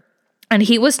director, and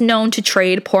he was known to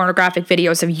trade pornographic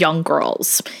videos of young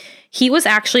girls. He was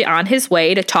actually on his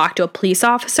way to talk to a police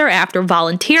officer after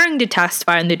volunteering to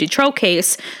testify in the Dutroux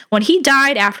case when he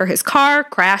died after his car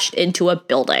crashed into a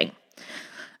building.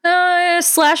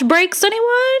 Slash brakes,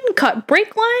 anyone? Cut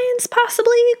brake lines,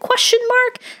 possibly? Question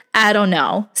mark? I don't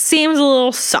know. Seems a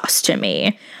little sus to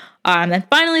me. And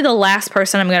finally, the last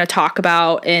person I'm going to talk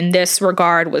about in this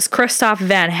regard was Christoph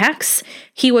Van Hex.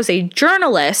 He was a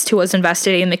journalist who was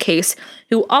investigating the case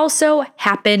who also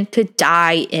happened to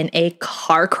die in a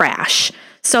car crash.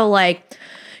 So,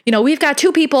 we've got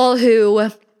two people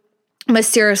who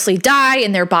mysteriously die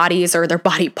and their bodies or their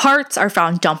body parts are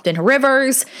found dumped in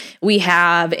rivers. We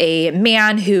have a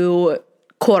man who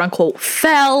quote unquote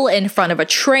fell in front of a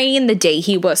train the day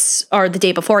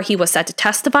before he was set to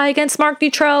testify against Marc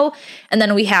Dutroux. And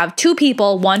then we have two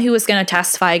people, one who was going to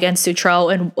testify against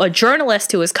Dutroux and a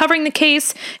journalist who was covering the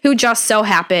case who just so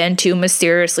happened to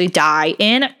mysteriously die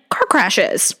in car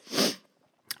crashes.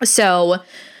 So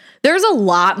there's a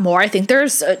lot more. I think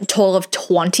there's a total of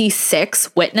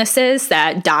 26 witnesses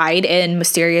that died in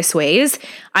mysterious ways.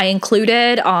 I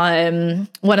included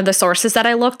one of the sources that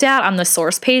I looked at on the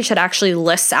source page that actually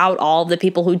lists out all of the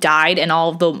people who died and all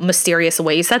of the mysterious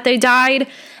ways that they died,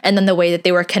 and then the way that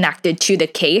they were connected to the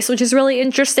case, which is really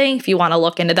interesting if you want to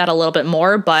look into that a little bit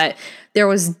more. But there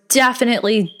was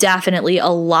definitely a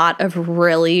lot of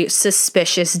really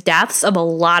suspicious deaths of a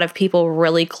lot of people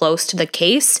really close to the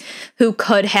case who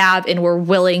could have and were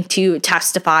willing to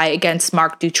testify against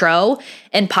Marc Dutroux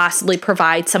and possibly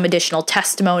provide some additional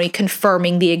testimony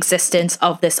confirming the existence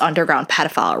of this underground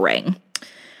pedophile ring.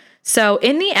 So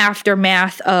in the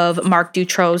aftermath of Marc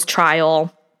Dutroux's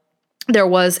trial, there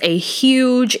was a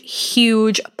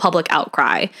huge public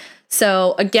outcry.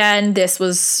 So again, this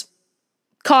was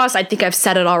caused, I think I've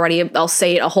said it already, I'll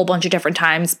say it a whole bunch of different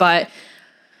times, but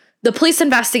The police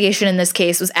investigation in this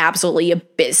case was absolutely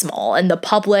abysmal, and the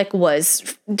public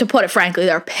was, to put it frankly,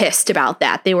 they're pissed about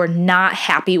that. They were not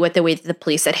happy with the way that the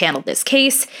police had handled this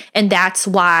case, and that's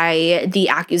why the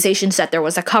accusations that there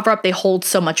was a cover-up, they hold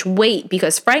so much weight,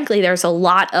 because frankly, there's a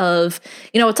lot of,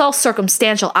 it's all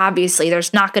circumstantial, obviously.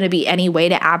 There's not going to be any way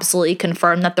to absolutely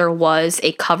confirm that there was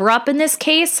a cover-up in this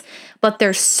case, but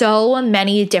there's so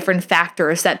many different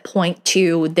factors that point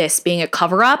to this being a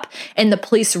cover-up, and the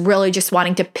police really just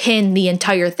wanting to pin the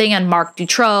entire thing on Marc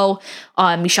Dutroux,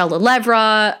 Michel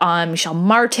Lelevre, Michel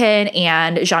Martin,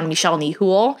 and Jean-Michel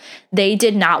Nihoul. They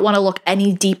did not want to look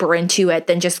any deeper into it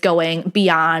than just going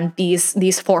beyond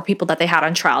these four people that they had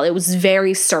on trial. It was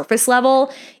very surface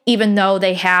level, even though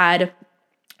they had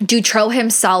Dutroux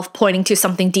himself pointing to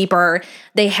something deeper.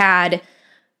 They had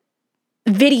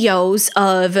videos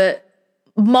of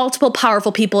multiple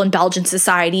powerful people in Belgian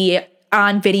society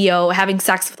on video having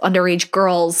sex with underage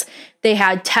girls. They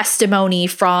had testimony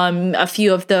from a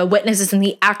few of the witnesses in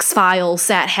the X-Files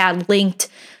that had linked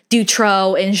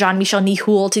Dutroux and Jean-Michel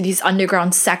Nihoul to these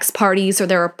underground sex parties, or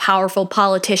there were powerful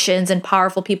politicians and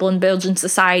powerful people in Belgian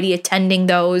society attending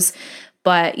those.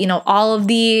 But, all of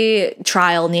the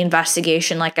trial and the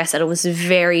investigation, like I said, it was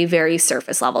very, very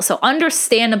surface level. So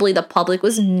understandably, the public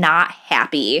was not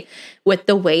happy with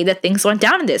the way that things went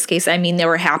down in this case. I mean, they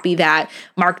were happy that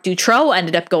Marc Dutroux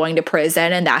ended up going to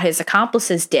prison and that his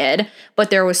accomplices did, but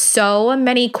there was so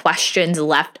many questions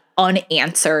left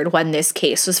unanswered when this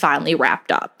case was finally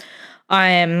wrapped up.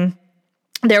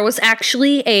 There was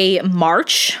actually a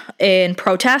march in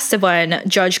protest of when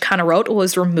Judge Connerotte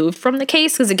was removed from the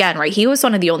case. Because again, right, he was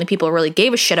one of the only people who really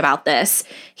gave a shit about this.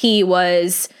 He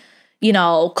was,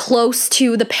 close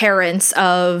to the parents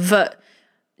of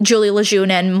Julie Lejeune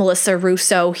and Melissa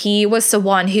Russo. He was the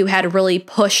one who had really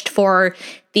pushed for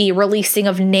the releasing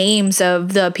of names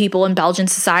of the people in Belgian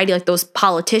society, like those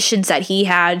politicians that he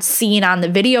had seen on the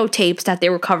videotapes that they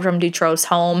recovered from Dutroux's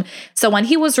home. So when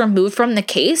he was removed from the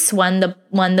case, when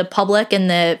the public and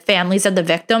the families of the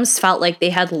victims felt like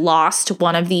they had lost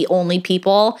one of the only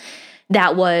people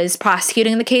that was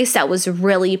prosecuting the case, that was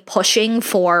really pushing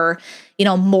for,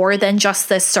 more than just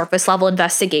this surface level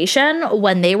investigation,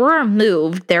 when they were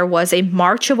removed, there was a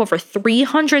march of over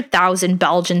 300,000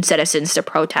 Belgian citizens to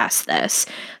protest this.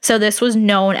 So this was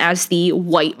known as the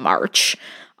White March.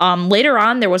 Later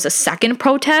on, there was a second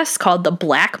protest called the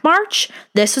Black March.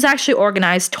 This was actually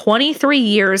organized 23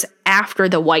 years after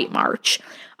the White March.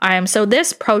 So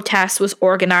this protest was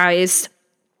organized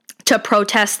to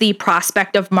protest the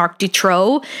prospect of Marc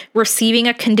Dutroux receiving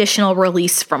a conditional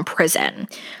release from prison.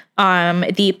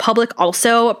 The public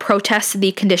also protested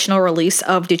the conditional release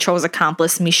of Dutroux's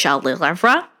accomplice, Michel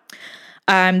Lelevre.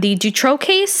 The Dutroux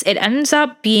case, it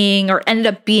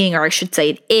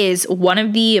is one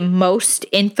of the most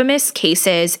infamous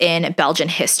cases in Belgian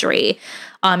history.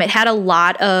 It had a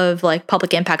lot of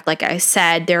public impact. Like I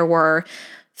said, there were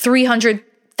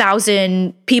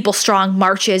 300,000 people strong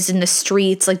marches in the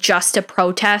streets, just to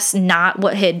protest not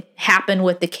what had happened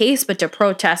with the case, but to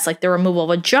protest the removal of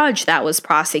a judge that was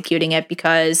prosecuting it,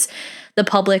 because the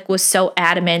public was so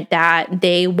adamant that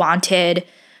they wanted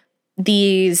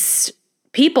these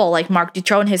people like Marc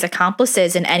Dutroux and his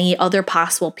accomplices and any other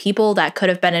possible people that could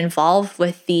have been involved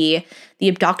with the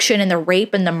abduction and the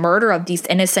rape and the murder of these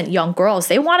innocent young girls.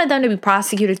 They wanted them to be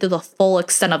prosecuted to the full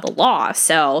extent of the law.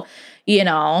 So,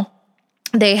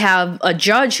 they have a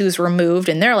judge who's removed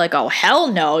and they're like, oh, hell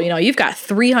no. You've got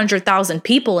 300,000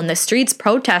 people in the streets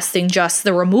protesting just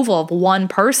the removal of one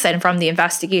person from the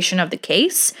investigation of the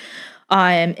case.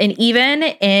 And even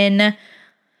in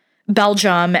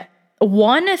Belgium,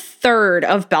 1/3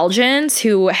 of Belgians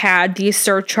who had the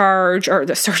surname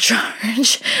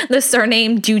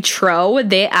Dutroux,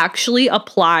 they actually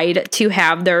applied to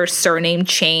have their surname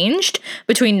changed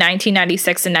between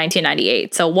 1996 and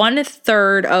 1998. So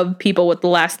 1/3 of people with the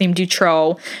last name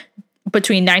Dutroux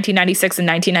between 1996 and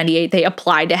 1998, they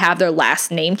applied to have their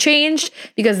last name changed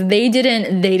because they did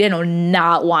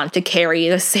not want to carry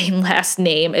the same last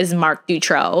name as Marc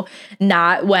Dutroux.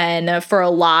 Not when, for a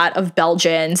lot of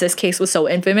Belgians, this case was so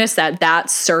infamous that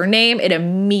surname, it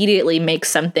immediately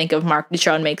makes them think of Marc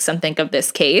Dutroux and makes them think of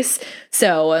this case.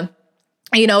 So,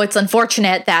 it's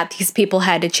unfortunate that these people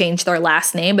had to change their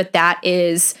last name, but that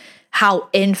is how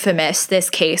infamous this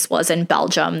case was in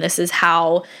Belgium. This is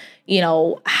how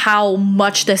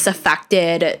much this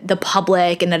affected the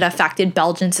public and it affected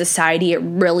Belgian society. It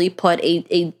really put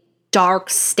a dark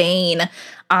stain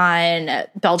on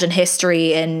Belgian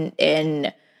history and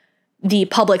in the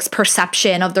public's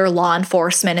perception of their law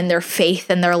enforcement and their faith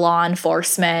in their law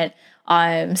enforcement.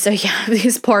 So yeah,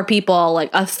 these poor people,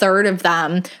 1/3 of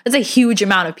them, that's a huge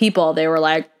amount of people. They were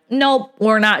like, nope,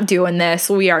 we're not doing this.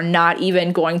 We are not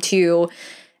even going to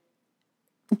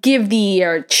give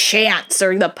the chance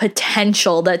or the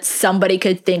potential that somebody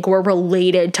could think we're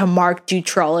related to Marc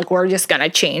Dutroux. Like, we're just going to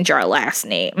change our last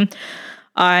name.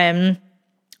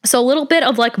 So a little bit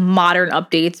of like modern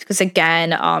updates, because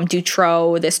again,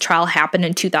 Dutroux, this trial happened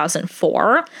in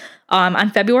 2004.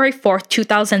 On February 4th,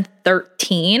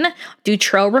 2013,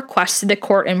 Dutroux requested the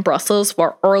court in Brussels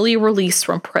for early release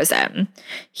from prison.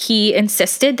 He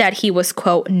insisted that he was,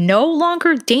 quote, no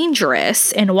longer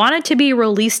dangerous and wanted to be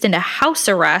released into house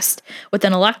arrest with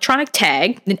an electronic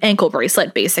tag, an ankle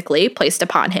bracelet basically, placed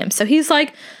upon him. So he's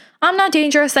like, I'm not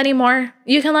dangerous anymore.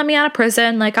 You can let me out of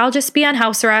prison. Like, I'll just be on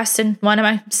house arrest in one of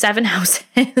my 7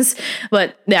 houses.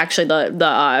 But actually,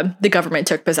 the government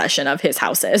took possession of his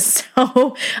houses.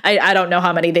 So I don't know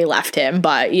how many they left him.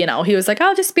 But, you know, he was like,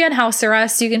 I'll just be on house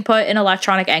arrest. You can put an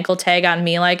electronic ankle tag on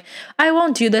me. Like, I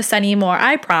won't do this anymore.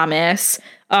 I promise.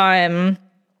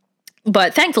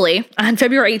 But thankfully, on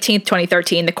February 18th,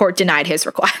 2013, the court denied his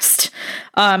request.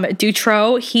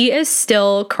 Dutroux, he is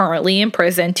still currently in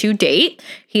prison to date.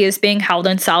 He is being held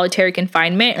in solitary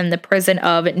confinement in the prison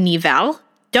of Nivelles.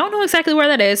 Don't know exactly where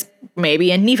that is.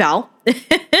 Maybe in Nivelles.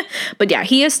 But yeah,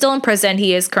 he is still in prison.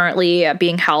 He is currently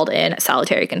being held in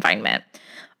solitary confinement.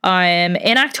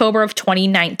 In October of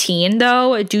 2019,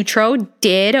 though, Dutroux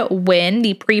did win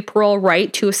the pre-parole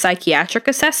right to a psychiatric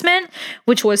assessment,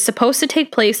 which was supposed to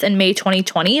take place in May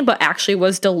 2020, but actually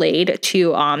was delayed to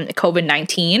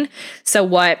COVID-19. So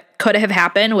what could have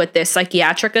happened with this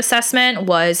psychiatric assessment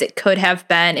was it could have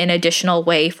been an additional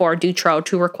way for Dutroux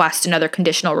to request another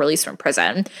conditional release from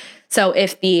prison. So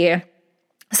if the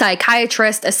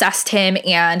psychiatrist assessed him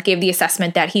and gave the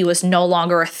assessment that he was no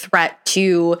longer a threat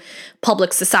to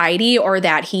public society or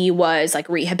that he was like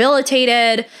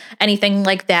rehabilitated, anything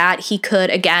like that, he could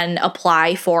again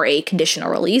apply for a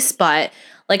conditional release. But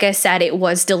like I said, it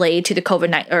was delayed to the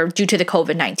due to the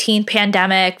COVID-19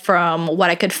 pandemic. From what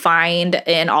I could find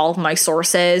in all of my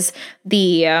sources,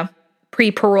 the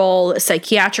pre-parole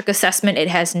psychiatric assessment, it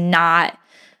has not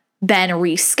been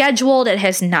rescheduled. It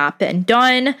has not been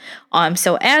done.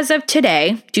 So as of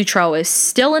today, Dutroux is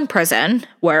still in prison,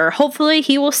 where hopefully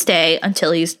he will stay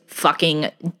until he's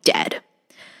fucking dead.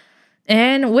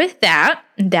 And with that,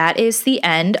 that is the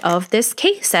end of this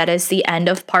case. That is the end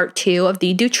of part 2 of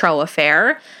the Dutroux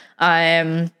affair.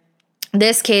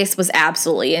 This case was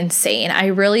absolutely insane. I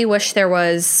really wish there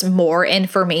was more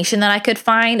information that I could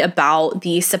find about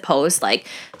the supposed like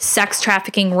sex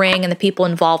trafficking ring and the people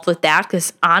involved with that.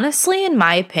 Because honestly, in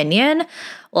my opinion,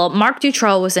 well, Marc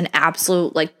Dutroux was an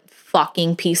absolute like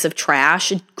fucking piece of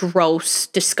trash, gross,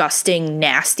 disgusting,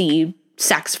 nasty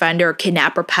sex offender,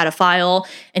 kidnapper, pedophile,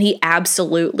 and he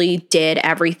absolutely did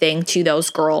everything to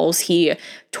those girls. He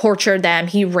tortured them,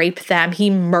 he raped them, he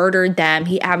murdered them.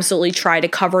 He absolutely tried to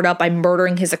cover it up by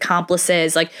murdering his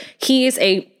accomplices. Like, he is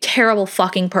a terrible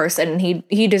fucking person, and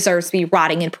he deserves to be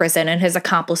rotting in prison, and his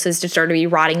accomplices deserve to be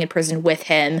rotting in prison with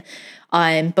him.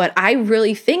 But I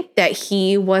really think that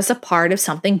he was a part of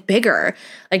something bigger.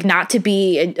 Like, not to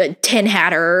be a tin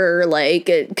hatter or like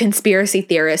a conspiracy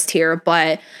theorist here,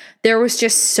 but there was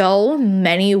just so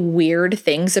many weird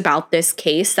things about this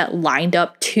case that lined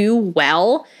up too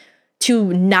well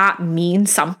to not mean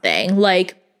something.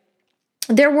 Like,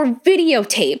 there were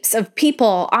videotapes of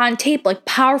people on tape, like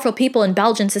powerful people in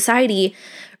Belgian society,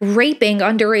 raping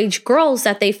underage girls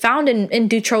that they found in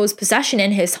Dutroux's possession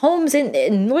in his homes,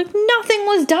 and like nothing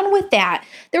was done with that.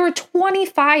 There were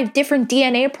 25 different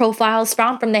DNA profiles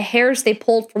found from the hairs they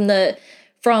pulled from the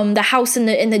house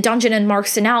in the dungeon in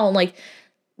Marcinelle, and like,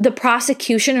 the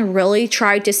prosecution really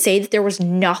tried to say that there was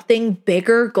nothing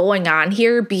bigger going on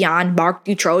here beyond Marc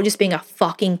Dutroux just being a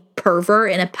fucking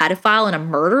pervert and a pedophile and a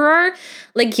murderer.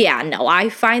 Like, yeah, no, I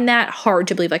find that hard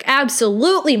to believe. Like,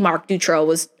 absolutely Marc Dutroux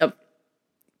was a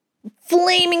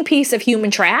flaming piece of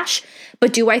human trash,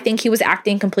 but do I think he was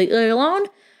acting completely alone?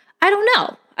 I don't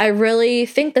know. I really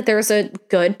think that there's a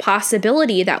good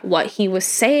possibility that what he was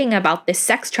saying about this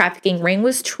sex trafficking ring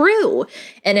was true.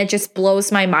 And it just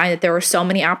blows my mind that there were so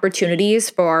many opportunities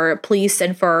for police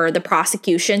and for the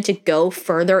prosecution to go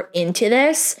further into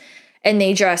this. And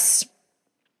they just,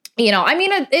 you know, I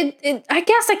mean, I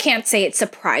guess I can't say it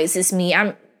surprises me.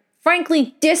 I'm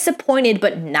frankly disappointed,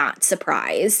 but not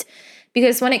surprised.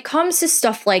 Because when it comes to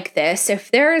stuff like this,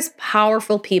 if there's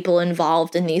powerful people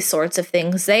involved in these sorts of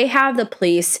things, they have the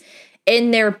police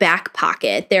in their back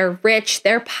pocket. They're rich,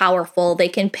 they're powerful, they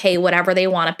can pay whatever they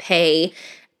want to pay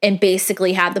and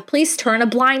basically have the police turn a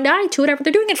blind eye to whatever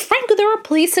they're doing. And frankly, there were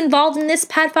police involved in this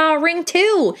pedophile ring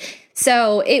too.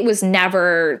 So it was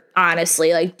never,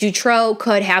 honestly, like Dutroux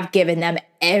could have given them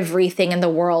everything in the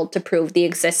world to prove the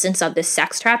existence of this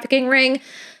sex trafficking ring.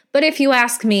 But if you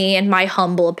ask me, in my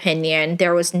humble opinion,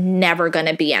 there was never going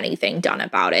to be anything done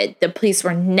about it. The police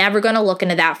were never going to look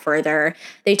into that further.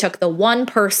 They took the one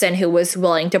person who was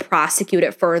willing to prosecute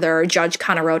it further, Judge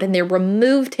Connerode, and they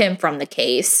removed him from the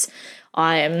case.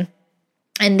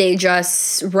 And they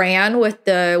just ran with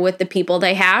the people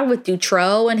they had, with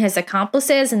Dutroux and his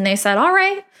accomplices, and they said, all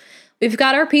right, we've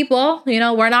got our people.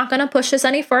 We're not going to push this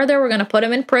any further. We're going to put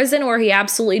him in prison where he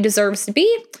absolutely deserves to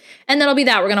be. And that'll be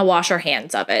that. We're going to wash our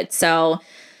hands of it. So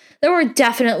there were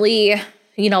definitely,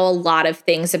 a lot of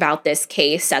things about this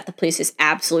case that the police just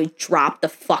absolutely dropped the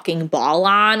fucking ball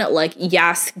on. Like,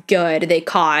 yes, good. They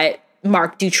caught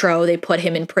Marc Dutroux. They put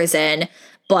him in prison.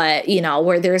 But,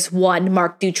 where there's one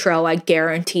Marc Dutroux, I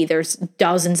guarantee there's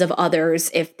dozens of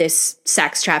others if this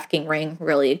sex trafficking ring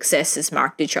really exists, as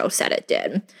Marc Dutroux said it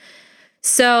did.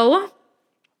 So,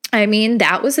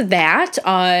 that was that.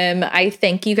 I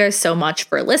thank you guys so much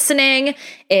for listening.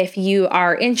 If you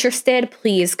are interested,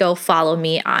 please go follow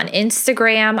me on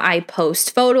Instagram. I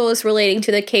post photos relating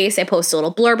to the case. I post a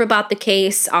little blurb about the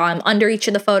case. Under each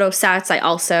of the photo sets, I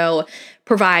also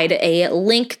provide a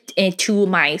link to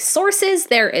my sources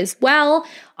there as well.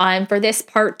 For this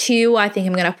part 2, I think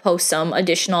I'm going to post some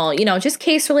additional, just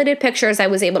case-related pictures. I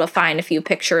was able to find a few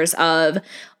pictures of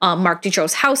Marc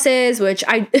Dutroux's houses, which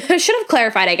I should have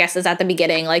clarified, I guess, is at the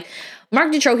beginning. Like,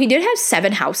 Marc Dutroux, he did have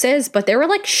 7 houses, but they were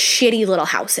like shitty little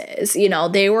houses.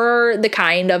 They were the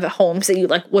kind of homes that you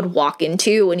would walk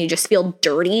into and you just feel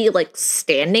dirty,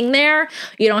 standing there.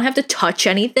 You don't have to touch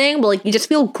anything, but you just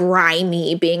feel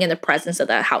grimy being in the presence of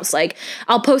that house.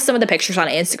 I'll post some of the pictures on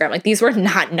Instagram. These were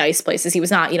not nice places. He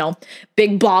was not,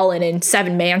 big ballin' in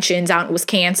 7 mansions out in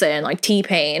Wisconsin, like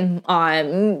T-Pain.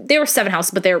 They were 7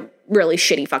 houses, but they're really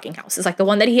shitty fucking houses. The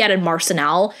one that he had in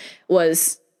Marcinelle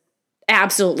was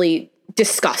absolutely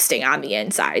disgusting on the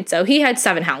inside. So he had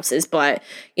 7 houses, but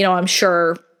I'm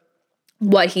sure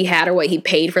what he had or what he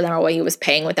paid for them or what he was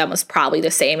paying with them was probably the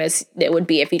same as it would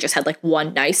be if he just had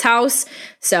one nice house.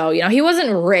 So, he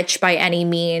wasn't rich by any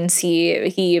means.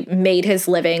 He made his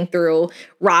living through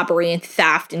robbery and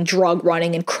theft and drug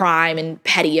running and crime and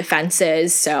petty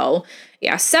offenses. So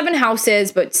yeah, 7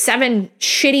 houses, but 7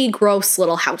 shitty, gross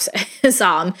little houses.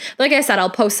 Like I said,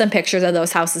 I'll post some pictures of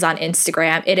those houses on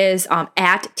Instagram. It is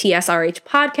at TSRH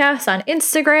Podcast on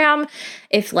Instagram.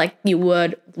 If you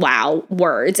would, wow,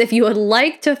 words. If you would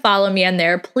like to follow me on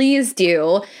there, please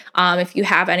do. If you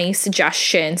have any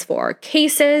suggestions for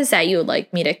cases that you would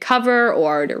like me to cover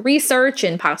or to research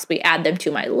and possibly add them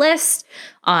to my list,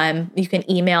 you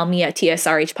can email me at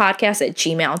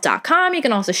tsrhpodcast@gmail.com. You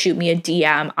can also shoot me a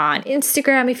DM on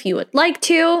Instagram if you would like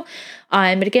to.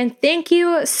 But again, thank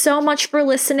you so much for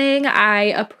listening. I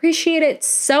appreciate it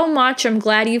so much. I'm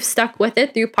glad you've stuck with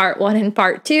it through part 1 and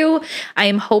part 2. I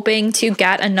am hoping to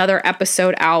get another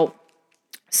episode out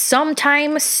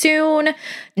sometime soon.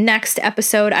 Next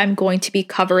episode, I'm going to be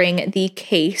covering the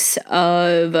case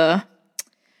of...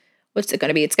 what's it going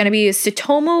to be? It's going to be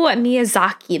Tsutomu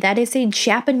Miyazaki. That is a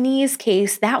Japanese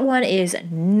case. That one is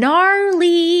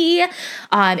gnarly.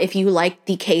 If you like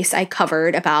the case I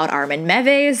covered about Armin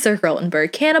Meiwes, the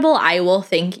Rotenberg cannibal, I will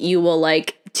think you will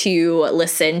like to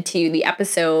listen to the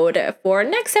episode for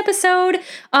next episode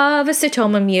of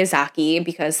Tsutomu Miyazaki,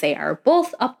 because they are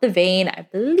both up the vein, I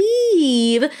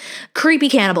believe, creepy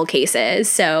cannibal cases.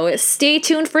 So stay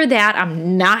tuned for that.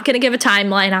 I'm not going to give a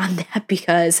timeline on that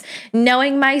because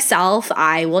knowing myself,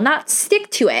 I will not stick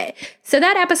to it. So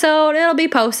that episode, it'll be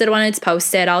posted when it's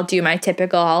posted. I'll do my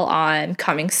typical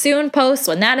coming soon post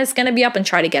when that is going to be up and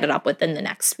try to get it up within the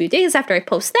next few days after I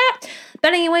post that.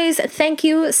 But anyways, thank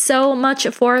you so much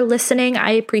for listening.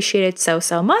 I appreciate it so,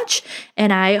 so much.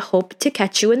 And I hope to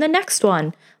catch you in the next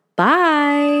one.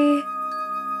 Bye.